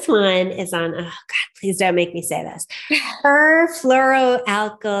 So this one is on, oh God, please don't make me say this.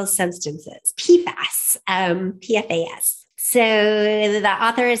 Perfluoroalkyl substances, PFAS, PFAS. So the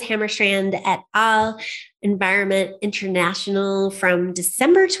author is Hammerstrand et al., Environment International from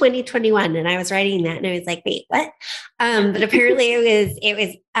December 2021. And I was writing that and I was like, wait, what? But apparently it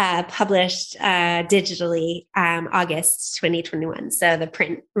was published digitally August 2021. So the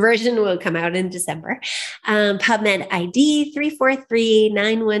print version will come out in December. PubMed ID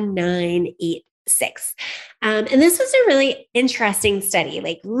 3439198. And this was a really interesting study,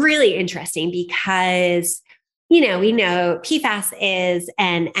 like really interesting because we know PFAS is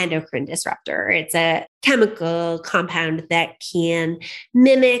an endocrine disruptor. It's a chemical compound that can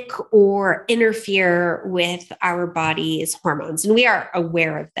mimic or interfere with our body's hormones. And we are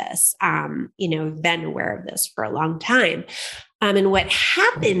aware of this, we've been aware of this for a long time. And what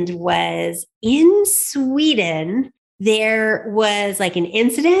happened was in Sweden, there was like an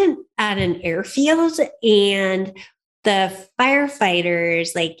incident at an airfield, and the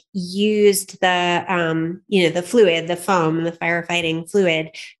firefighters like used the fluid, the foam, the firefighting fluid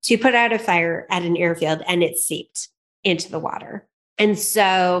to put out a fire at an airfield, and it seeped into the water. And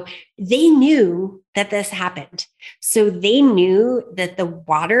so they knew that this happened. So they knew that the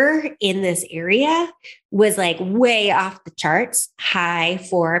water in this area was like way off the charts high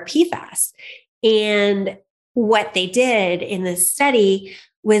for PFAS. And what they did in this study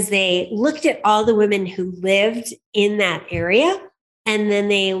was they looked at all the women who lived in that area, and then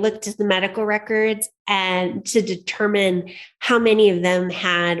they looked at the medical records and to determine how many of them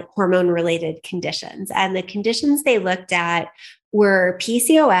had hormone related conditions. And the conditions they looked at were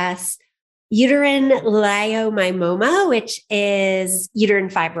PCOS, uterine leiomyoma, which is uterine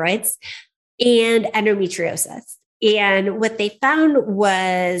fibroids, and endometriosis. And what they found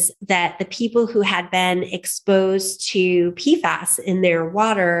was that the people who had been exposed to PFAS in their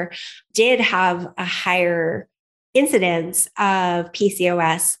water did have a higher incidence of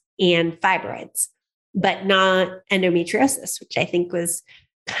PCOS and fibroids, but not endometriosis, which I think was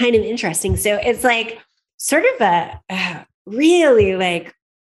kind of interesting. So it's like sort of a really like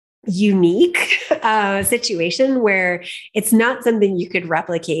unique situation where it's not something you could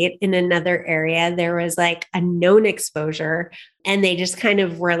replicate in another area. There was like a known exposure, and they just kind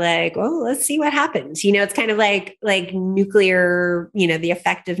of were like, oh, let's see what happens. It's kind of like nuclear, the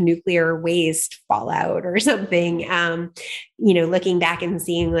effect of nuclear waste fallout or something. Looking back and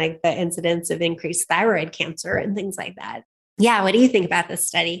seeing like the incidence of increased thyroid cancer and things like that. Yeah. What do you think about this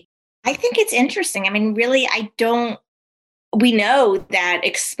study? I think it's interesting. I mean, really, we know that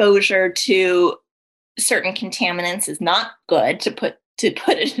exposure to certain contaminants is not good, to put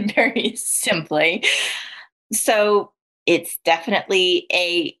it very simply. So it's definitely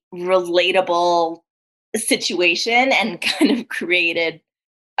a relatable situation and kind of created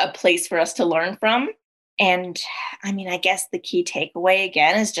a place for us to learn from. And I mean, I guess the key takeaway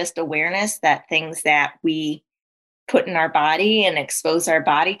again is just awareness that things that we put in our body and expose our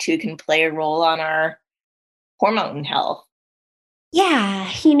body to can play a role on our hormone health. Yeah,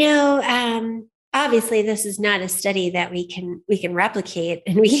 obviously this is not a study that we can replicate,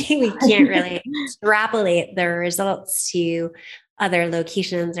 and we can't really extrapolate the results to other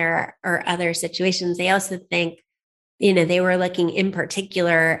locations or other situations. They also think, they were looking in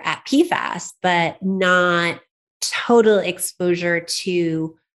particular at PFAS, but not total exposure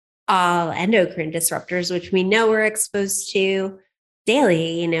to all endocrine disruptors, which we know we're exposed to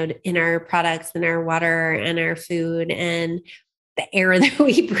daily, in our products, in our water and our food and the air that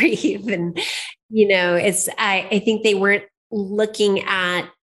we breathe. And, I think they weren't looking at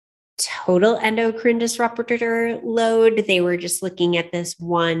total endocrine disruptor load. They were just looking at this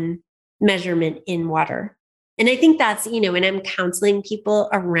one measurement in water. And I think that's, when I'm counseling people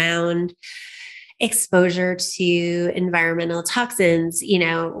around exposure to environmental toxins,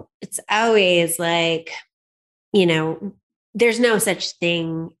 it's always like, there's no such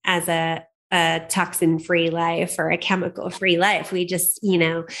thing as a toxin-free life or a chemical-free life. We just,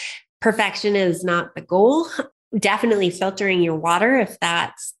 perfection is not the goal. Definitely filtering your water, if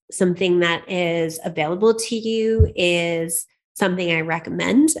that's something that is available to you, is something I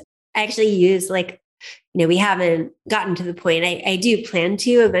recommend. I actually use we haven't gotten to the point. I do plan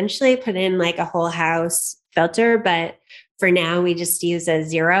to eventually put in like a whole house filter, but for now we just use a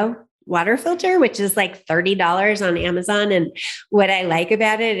zero water filter, which is like $30 on Amazon. And what I like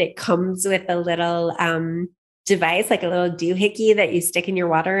about it, it comes with a little device, like a little doohickey that you stick in your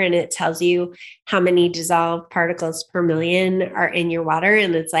water, and it tells you how many dissolved particles per million are in your water.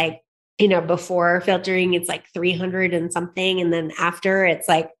 And it's like, before filtering, it's like 300 and something. And then after, it's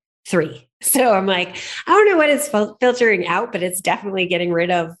like 3. So I'm like, I don't know what it's filtering out, but it's definitely getting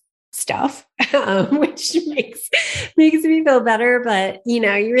rid of stuff, which makes me feel better. But, you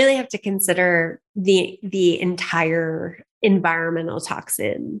really have to consider the entire environmental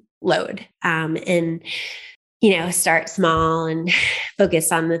toxin load, and, start small and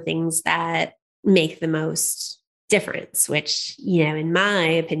focus on the things that make the most difference, which, in my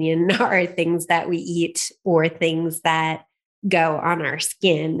opinion, are things that we eat or things that go on our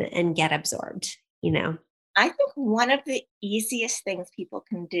skin and get absorbed. I think one of the easiest things people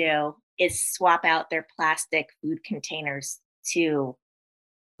can do is swap out their plastic food containers to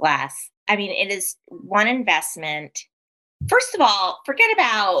glass. I mean, it is one investment. First of all, forget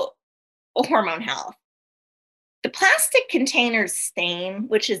about hormone health. The plastic containers stain,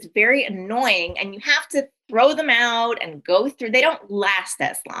 which is very annoying, and you have to throw them out and go through, they don't last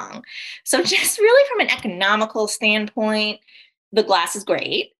as long. So just really from an economical standpoint, the glass is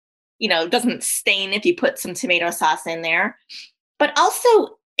great. It doesn't stain if you put some tomato sauce in there. But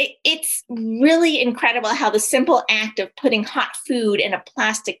also, it's really incredible how the simple act of putting hot food in a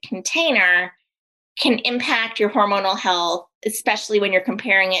plastic container can impact your hormonal health, especially when you're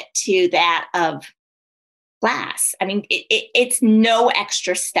comparing it to that of glass. I mean, it's no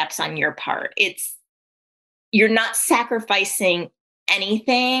extra steps on your part. You're not sacrificing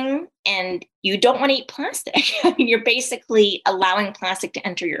anything, and you don't want to eat plastic. I mean, you're basically allowing plastic to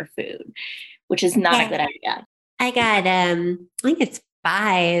enter your food, which is not a good idea. I got, I think it's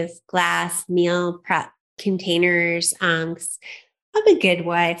 5 glass meal prep containers. I'm a good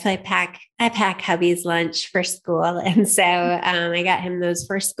wife. I pack hubby's lunch for school. And so I got him those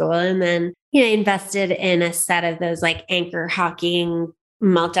for school. And then, I invested in a set of those like Anchor Hawking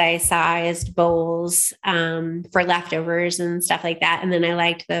multi-sized bowls for leftovers and stuff like that. And then I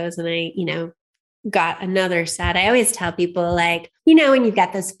liked those, and I, got another set. I always tell people, like, when you've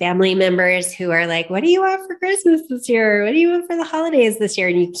got those family members who are like, what do you want for Christmas this year? What do you want for the holidays this year?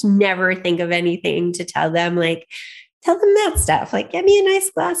 And you can never think of anything to tell them. Like, tell them that stuff. Like, get me a nice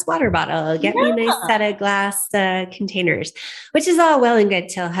glass water bottle, get me a nice set of glass containers, which is all well and good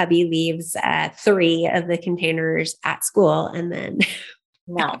till hubby leaves 3 of the containers at school. And then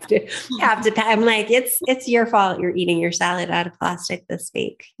have to pack. I'm like, it's your fault. You're eating your salad out of plastic this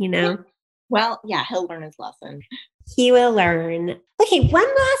week, Well, yeah, he'll learn his lesson. He will learn. Okay, one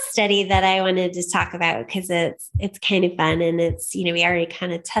last study that I wanted to talk about, because it's kind of fun, and it's, we already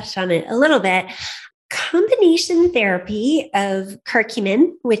kind of touched on it a little bit. Combination therapy of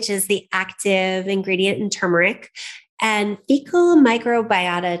curcumin, which is the active ingredient in turmeric, and fecal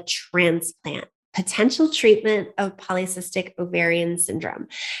microbiota transplant, potential treatment of polycystic ovarian syndrome.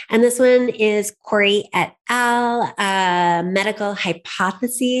 And this one is Corey et al. Medical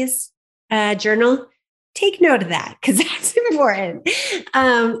Hypotheses Journal. Take note of that, because that's important.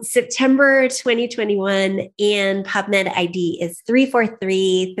 September 2021, and PubMed ID is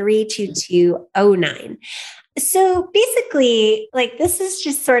 343-32209. So basically, like, this is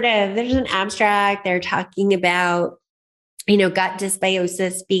just sort of, there's an abstract. They're talking about, gut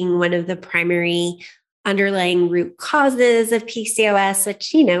dysbiosis being one of the primary underlying root causes of PCOS,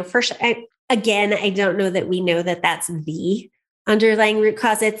 which, first, I don't know that we know that that's the underlying root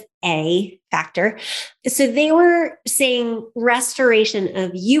cause. It's a factor. So they were saying restoration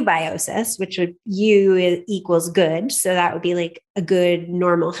of eubiosis, which would U equals good. So that would be like a good,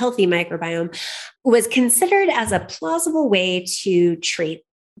 normal, healthy microbiome, was considered as a plausible way to treat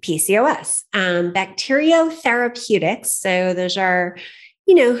PCOS. Bacteriotherapeutics. So those are,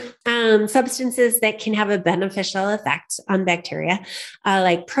 substances that can have a beneficial effect on bacteria,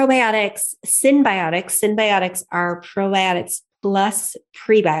 like probiotics, symbiotics. Symbiotics are probiotics plus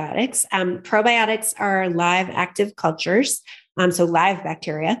prebiotics. Probiotics are live active cultures, so live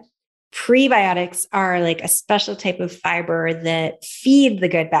bacteria. Prebiotics are like a special type of fiber that feed the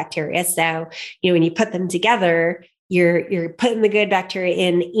good bacteria. So, when you put them together, you're putting the good bacteria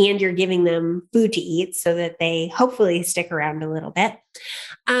in, and you're giving them food to eat so that they hopefully stick around a little bit.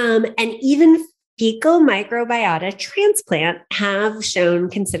 And even fecal microbiota transplant have shown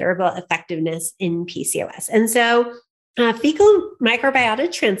considerable effectiveness in PCOS. And so fecal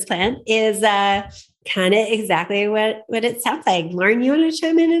microbiota transplant is kind of exactly what it sounds like. Lauren, you want to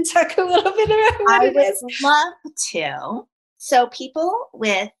chime in and talk a little bit about what it is? I would love to. So people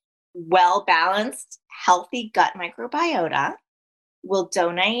with well-balanced, healthy gut microbiota will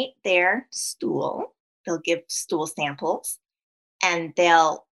donate their stool. They'll give stool samples, and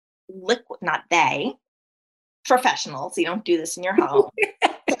they'll professionals, you don't do this in your home.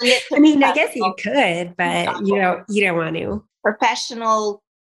 I mean, I guess you could, but you don't want to. Professional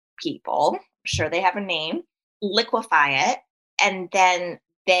people, I'm sure they have a name, liquefy it, and then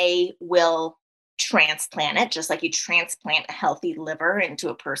they will transplant it, just like you transplant a healthy liver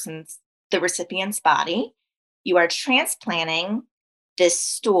into the recipient's body. You are transplanting this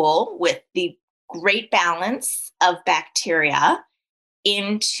stool with the great balance of bacteria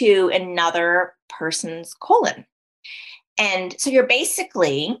into another person's colon. And so you're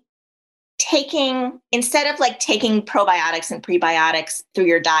basically instead of like taking probiotics and prebiotics through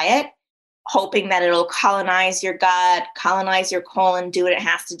your diet, hoping that it'll colonize your gut, colonize your colon, do what it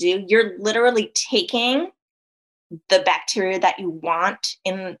has to do, you're literally taking the bacteria that you want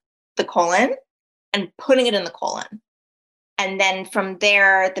in the colon and putting it in the colon. And then from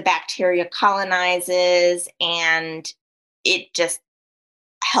there, the bacteria colonizes and it just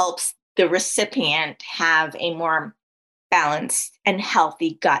helps the recipient have a more balanced and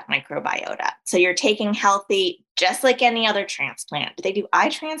healthy gut microbiota. So you're taking healthy, just like any other transplant. Do they do eye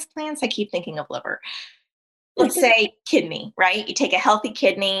transplants? I keep thinking of liver. Let's say kidney, right? You take a healthy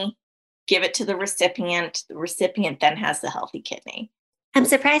kidney, give it to the recipient then has the healthy kidney. I'm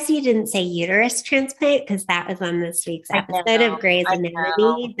surprised you didn't say uterus transplant, because that was on this week's episode of Grey's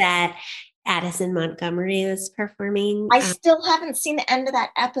Anatomy that Addison Montgomery was performing. I still haven't seen the end of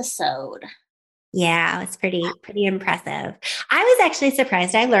that episode. Yeah, it's pretty impressive. I was actually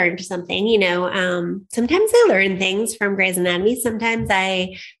surprised. I learned something, sometimes I learn things from Grey's Anatomy. Sometimes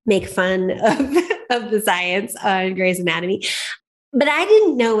I make fun of the science on Grey's Anatomy. But I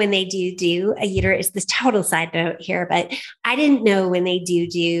didn't know when they do a uterus, this total side note here, but I didn't know when they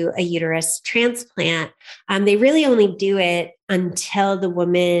do a uterus transplant. They really only do it until the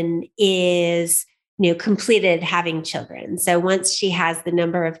woman is, completed having children. So once she has the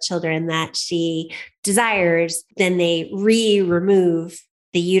number of children that she desires, then they remove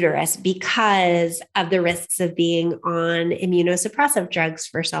the uterus because of the risks of being on immunosuppressive drugs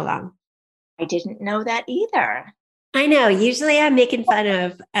for so long. I didn't know that either. I know. Usually I'm making fun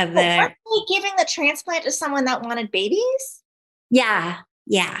of the... Weren't they giving the transplant to someone that wanted babies? Yeah.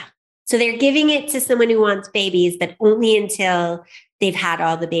 So they're giving it to someone who wants babies, but only until they've had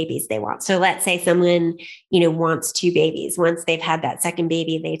all the babies they want. So let's say someone, wants 2 babies. Once they've had that second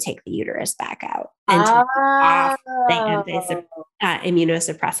baby, they take the uterus back out and take off the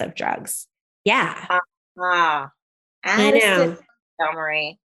immunosuppressive drugs. Yeah. I know.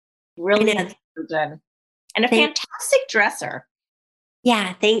 Montgomery. Really good. And a fantastic dresser.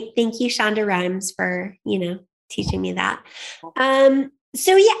 Yeah. Thank you, Shonda Rhimes, for, teaching me that.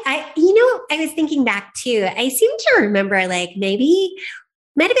 So yeah, I was thinking back too. I seem to remember maybe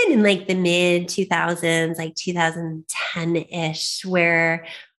might have been in the mid 2000s, 2010-ish, where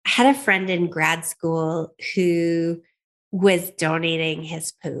I had a friend in grad school who was donating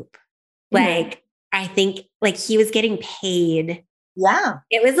his poop. Mm-hmm. I think he was getting paid. Yeah.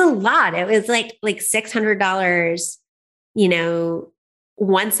 It was a lot. It was like $600,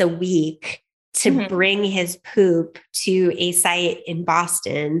 once a week to bring his poop to a site in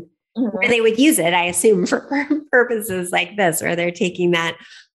Boston where they would use it, I assume, for purposes like this, where they're taking that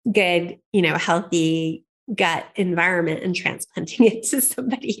good, healthy gut environment and transplanting it to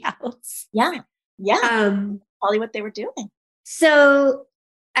somebody else. Yeah. Probably what they were doing. So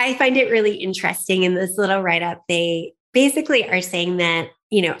I find it really interesting in this little write-up. They basically are saying that,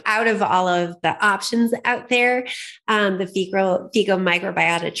 out of all of the options out there, the fecal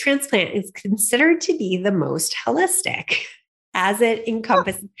microbiota transplant is considered to be the most holistic, as it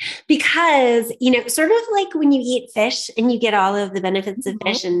encompasses, because, sort of like when you eat fish and you get all of the benefits of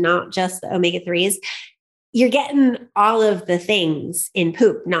fish and not just the omega-3s, you're getting all of the things in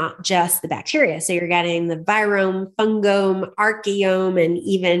poop, not just the bacteria. So you're getting the virome, fungome, archaeome, and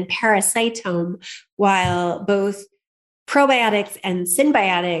even parasitome, while both probiotics and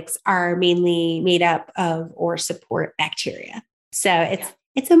symbiotics are mainly made up of or support bacteria. So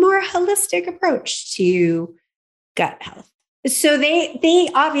it's a more holistic approach to gut health. So they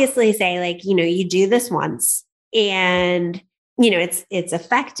obviously say you do this once and it's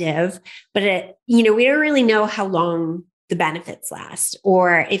effective, but we don't really know how long the benefits last,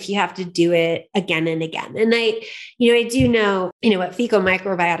 or if you have to do it again and again. And I do know, what fecal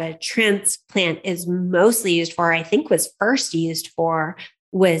microbiota transplant is mostly used for, I think was first used for,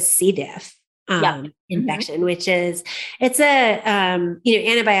 was C. diff infection, which is, it's a,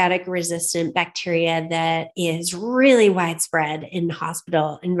 antibiotic resistant bacteria that is really widespread in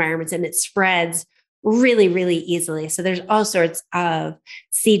hospital environments, and it spreads really, really easily. So there's all sorts of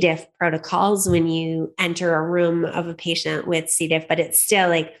C. diff protocols when you enter a room of a patient with C. diff, but it's still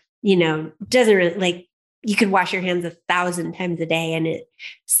doesn't really you could wash your hands 1,000 times a day and it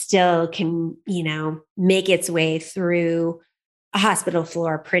still can, make its way through a hospital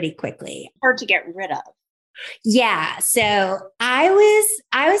floor pretty quickly. Hard to get rid of. Yeah. So I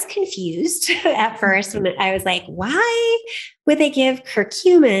was confused at first when I was like, why would they give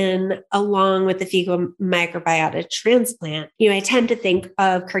curcumin along with the fecal microbiota transplant? I tend to think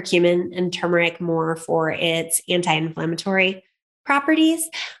of curcumin and turmeric more for its anti-inflammatory properties.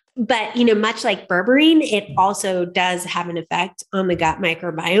 But, much like berberine, it also does have an effect on the gut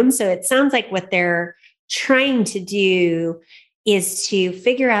microbiome. So it sounds like what they're trying to do is to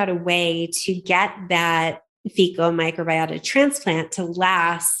figure out a way to get that fecal microbiota transplant to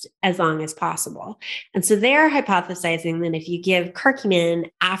last as long as possible. And so they're hypothesizing that if you give curcumin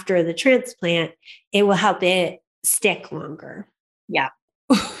after the transplant, it will help it stick longer. Yeah.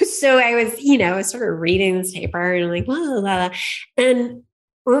 So I was, sort of reading this paper and I'm like, blah, blah, blah, and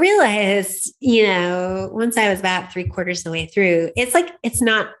realized, once I was about 3/4 of the way through, it's like, it's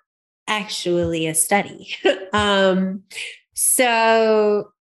not actually a study.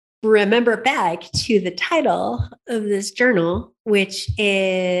 So remember back to the title of this journal, which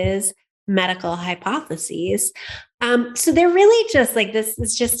is Medical Hypotheses. So they're really just like, this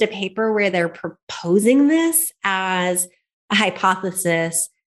is just a paper where they're proposing this as a hypothesis,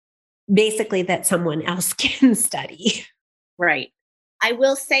 basically, that someone else can study. Right. I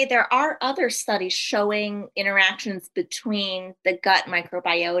will say there are other studies showing interactions between the gut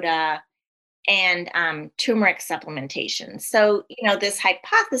microbiota and turmeric supplementation. So, this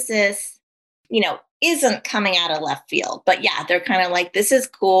hypothesis, isn't coming out of left field. But yeah, they're kind of like, this is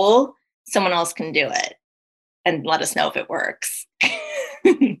cool. Someone else can do it and let us know if it works.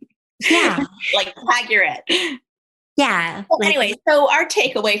 Yeah. Like, accurate. Yeah. Well, anyway, so our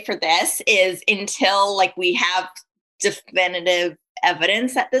takeaway for this is, until we have definitive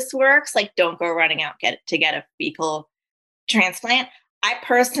evidence that this works, don't go running out to get a fecal transplant. I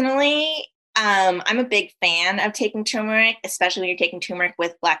personally, I'm a big fan of taking turmeric, especially when you're taking turmeric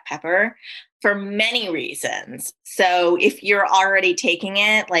with black pepper, for many reasons. So if you're already taking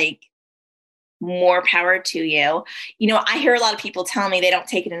it, more power to you. I hear a lot of people tell me they don't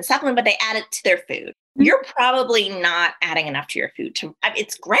take it in a supplement, but they add it to their food. You're probably not adding enough to your food.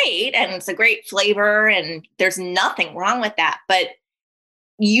 It's great and it's a great flavor and there's nothing wrong with that. But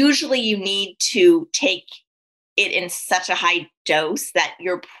usually you need to take it in such a high dose that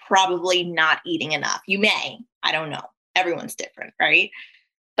you're probably not eating enough. You may, I don't know. Everyone's different, right?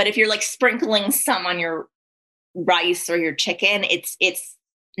 But if you're sprinkling some on your rice or your chicken, it's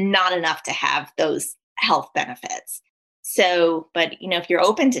not enough to have those health benefits. So, but if you're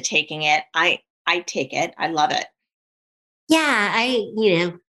open to taking it, I take it. I love it.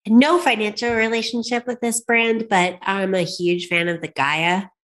 Yeah, no financial relationship with this brand, but I'm a huge fan of the Gaia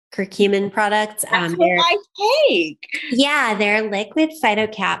curcumin products. That's what I take. Yeah, they're liquid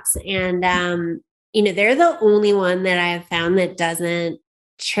phytocaps, and they're the only one that I've found that doesn't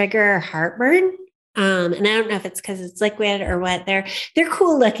trigger heartburn. And I don't know if it's because it's liquid or what. They're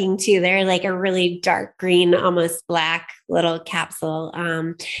cool looking too. They're like a really dark green, almost black little capsule.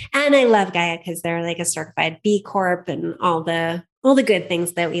 And I love Gaia because they're like a certified B Corp and all the good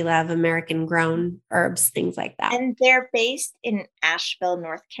things that we love, American grown herbs, things like that. And they're based in Asheville,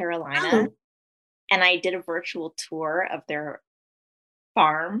 North Carolina. Oh. And I did a virtual tour of their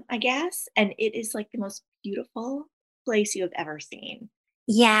farm, I guess. And it is the most beautiful place you have ever seen.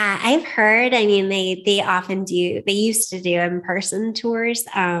 Yeah, I've heard. I mean, they often do. They used to do in-person tours.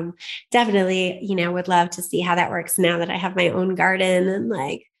 Definitely, would love to see how that works now that I have my own garden and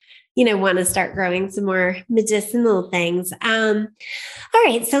want to start growing some more medicinal things. All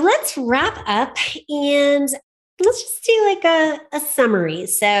right, so let's wrap up and let's just do a summary.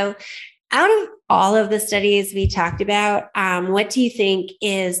 So, out of all of the studies we talked about, what do you think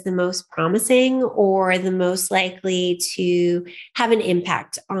is the most promising or the most likely to have an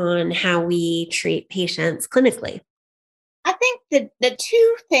impact on how we treat patients clinically? I think the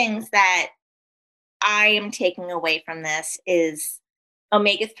two things that I am taking away from this is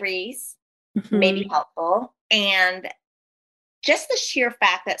omega-3s may be helpful, and just the sheer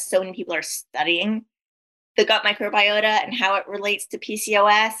fact that so many people are studying the gut microbiota and how it relates to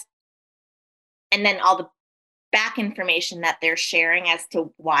PCOS, and then all the back information that they're sharing as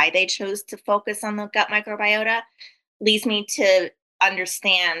to why they chose to focus on the gut microbiota leads me to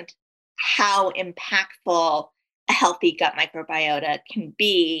understand how impactful a healthy gut microbiota can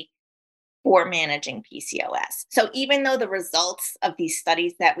be for managing PCOS. So even though the results of these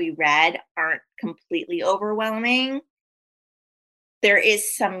studies that we read aren't completely overwhelming, there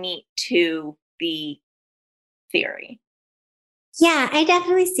is some meat to the theory. Yeah, I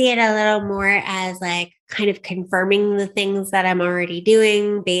definitely see it a little more as kind of confirming the things that I'm already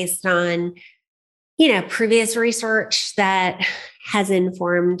doing based on, previous research that has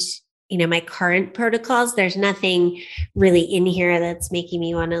informed, my current protocols. There's nothing really in here that's making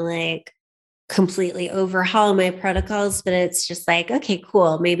me want to completely overhaul my protocols, but it's just okay,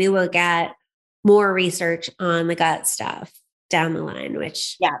 cool. Maybe we'll get more research on the gut stuff down the line,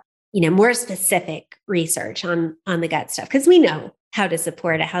 which, more specific research on the gut stuff, because we know how to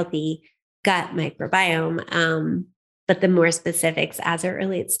support a healthy gut microbiome. But the more specifics as it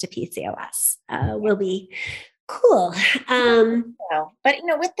relates to PCOS will be cool. But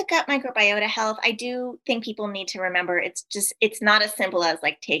with the gut microbiota health, I do think people need to remember it's not as simple as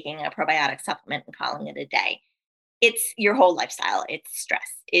taking a probiotic supplement and calling it a day. It's your whole lifestyle. It's stress.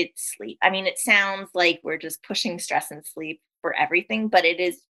 It's sleep. I mean, it sounds like we're just pushing stress and sleep for everything, but it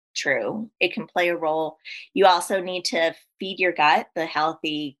is true. It can play a role. You also need to feed your gut the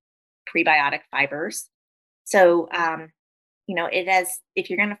healthy prebiotic fibers. So, it has, if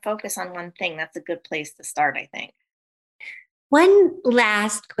you're going to focus on one thing, that's a good place to start, I think. One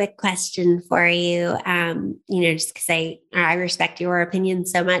last quick question for you, just because I respect your opinion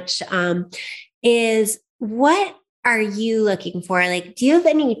so much, is what are you looking for? Like, do you have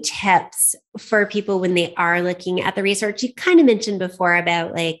any tips for people when they are looking at the research? You kind of mentioned before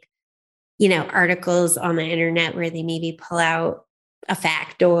about articles on the internet where they maybe pull out a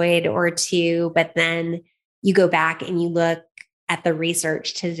factoid or two, but then you go back and you look at the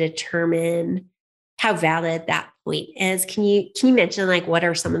research to determine how valid that point is. Can you mention what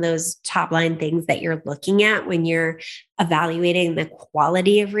are some of those top line things that you're looking at when you're evaluating the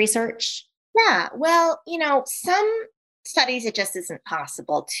quality of research? Yeah, well, some studies, it just isn't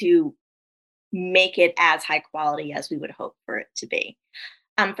possible to make it as high quality as we would hope for it to be,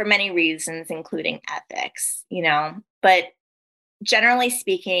 for many reasons, including ethics, But generally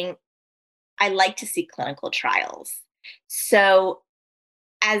speaking, I like to see clinical trials. So,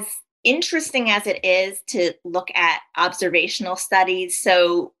 as interesting as it is to look at observational studies,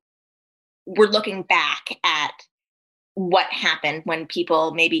 so we're looking back at what happened when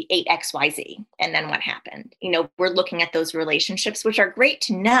people maybe ate XYZ and then what happened. We're looking at those relationships, which are great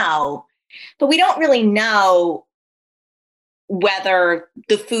to know, but we don't really know whether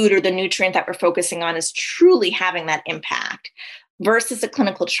the food or the nutrient that we're focusing on is truly having that impact versus a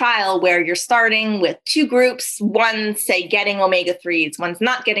clinical trial where you're starting with two groups, one say getting omega-3s, one's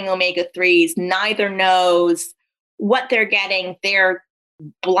not getting omega-3s, neither knows what they're getting. They're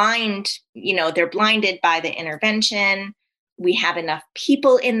they're blinded by the intervention. We have enough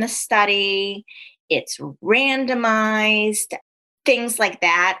people in the study. It's randomized. Things like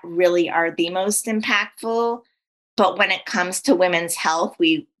that really are the most impactful. But when it comes to women's health,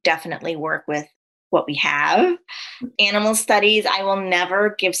 we definitely work with what we have. Animal studies, I will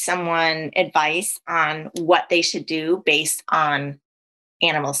never give someone advice on what they should do based on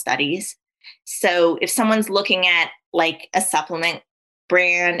animal studies. So if someone's looking at a supplement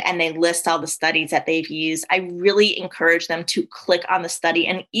brand and they list all the studies that they've used, I really encourage them to click on the study.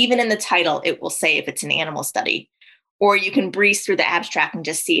 And even in the title, it will say if it's an animal study. Or you can breeze through the abstract and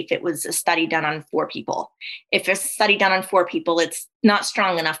just see if it was a study done on 4 people. If it's a study done on 4 people, it's not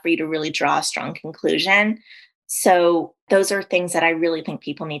strong enough for you to really draw a strong conclusion. So those are things that I really think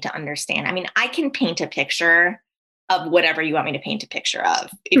people need to understand. I mean, I can paint a picture of whatever you want me to paint a picture of.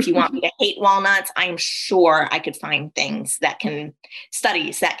 If you want me to hate walnuts, I'm sure I could find studies that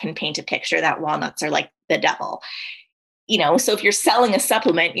can paint a picture that walnuts are like the devil. So if you're selling a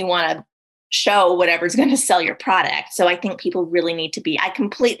supplement, you want to show whatever's going to sell your product. So I think people really need to I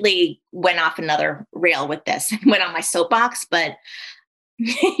completely went off another rail with this and went on my soapbox, but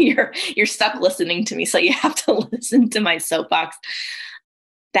you're stuck listening to me. So you have to listen to my soapbox.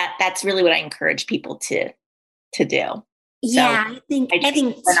 That's really what I encourage people to do. Yeah, so I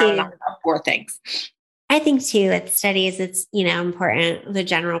think too. 4 things. I think too, at studies, it's, important. The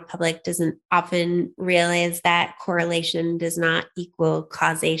general public doesn't often realize that correlation does not equal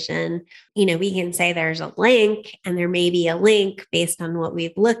causation. We can say there's a link and there may be a link based on what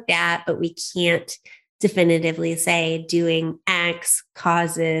we've looked at, but we can't definitively say doing X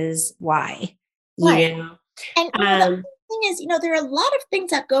causes Y, Right. And the thing is, there are a lot of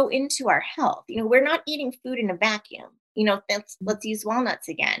things that go into our health. We're not eating food in a vacuum. Let's use walnuts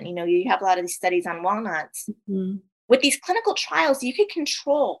again. You have a lot of these studies on walnuts. Mm-hmm. With these clinical trials, you can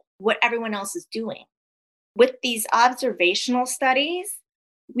control what everyone else is doing. With these observational studies,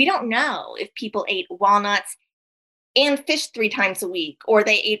 we don't know if people ate walnuts and fish 3 times a week, or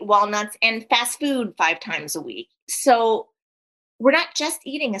they ate walnuts and fast food 5 times a week. So we're not just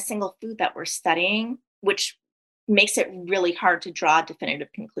eating a single food that we're studying, which makes it really hard to draw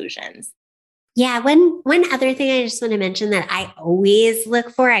definitive conclusions. Yeah. One other thing I just want to mention that I always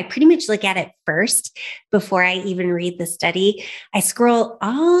look for, I pretty much look at it first before I even read the study. I scroll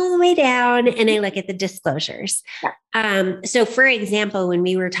all the way down and I look at the disclosures. So for example, when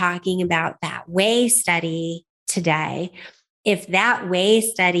we were talking about that whey study today, if that whey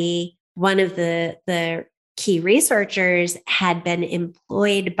study, one of the key researchers had been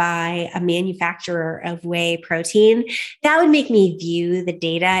employed by a manufacturer of whey protein, that would make me view the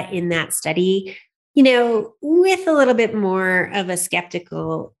data in that study with a little bit more of a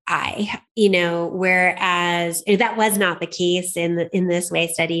skeptical eye, whereas that was not the case in this way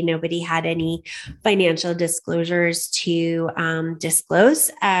study. Nobody had any financial disclosures to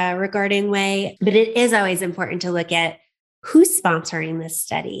disclose regarding whey, but it is always important to look at who's sponsoring this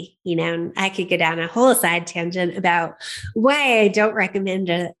study. And I could go down a whole side tangent about why I don't recommend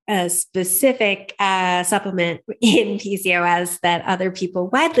a specific supplement in PCOS that other people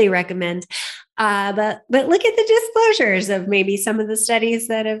widely recommend. But look at the disclosures of maybe some of the studies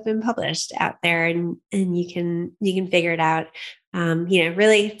that have been published out there, and you can figure it out.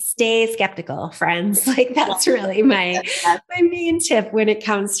 Really stay skeptical, friends. Like that's really my main tip when it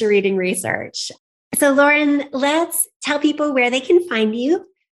comes to reading research. So Lauren, let's tell people where they can find you.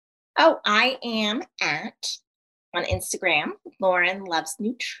 Oh, I am on Instagram, Lauren Loves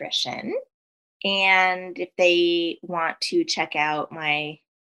Nutrition. And if they want to check out my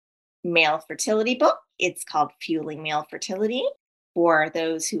male fertility book, it's called Fueling Male Fertility, for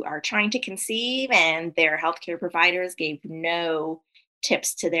those who are trying to conceive and their healthcare providers gave no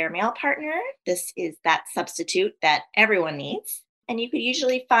tips to their male partner. This is that substitute that everyone needs. And you could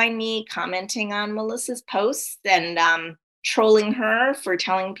usually find me commenting on Melissa's posts and trolling her for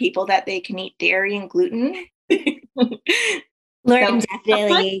telling people that they can eat dairy and gluten. Lauren,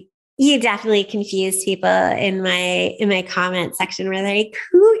 you definitely confuse people in my comment section where they're like,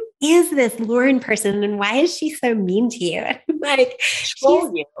 who is this Lauren person and why is she so mean to you? I'm like, she's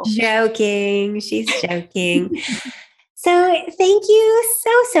joking. So thank you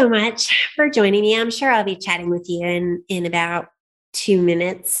so much for joining me. I'm sure I'll be chatting with you in about 2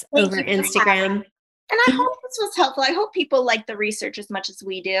 minutes over Instagram. And I hope this was helpful. I hope people like the research as much as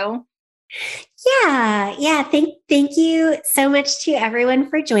we do. Yeah. Thank you so much to everyone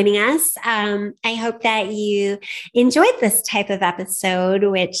for joining us. I hope that you enjoyed this type of episode,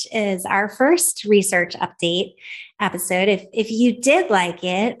 which is our first research update episode. If you did like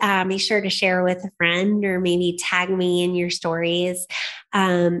it, be sure to share with a friend or maybe tag me in your stories.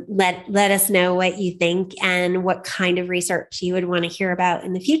 Let us know what you think and what kind of research you would want to hear about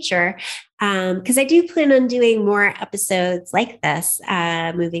in the future. Because I do plan on doing more episodes like this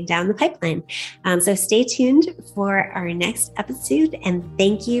moving down the pipeline. So stay tuned for our next episode. And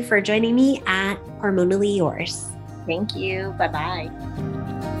thank you for joining me at Hormonally Yours. Thank you. Bye-bye.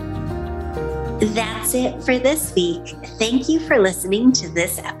 That's it for this week. Thank you for listening to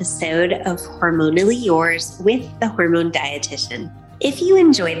this episode of Hormonally Yours with the Hormone Dietitian. If you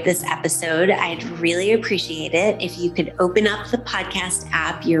enjoyed this episode, I'd really appreciate it if you could open up the podcast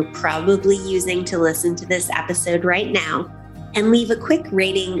app you're probably using to listen to this episode right now and leave a quick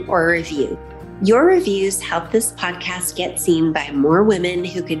rating or review. Your reviews help this podcast get seen by more women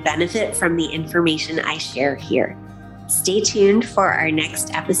who could benefit from the information I share here. Stay tuned for our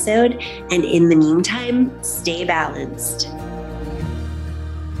next episode, and in the meantime, stay balanced.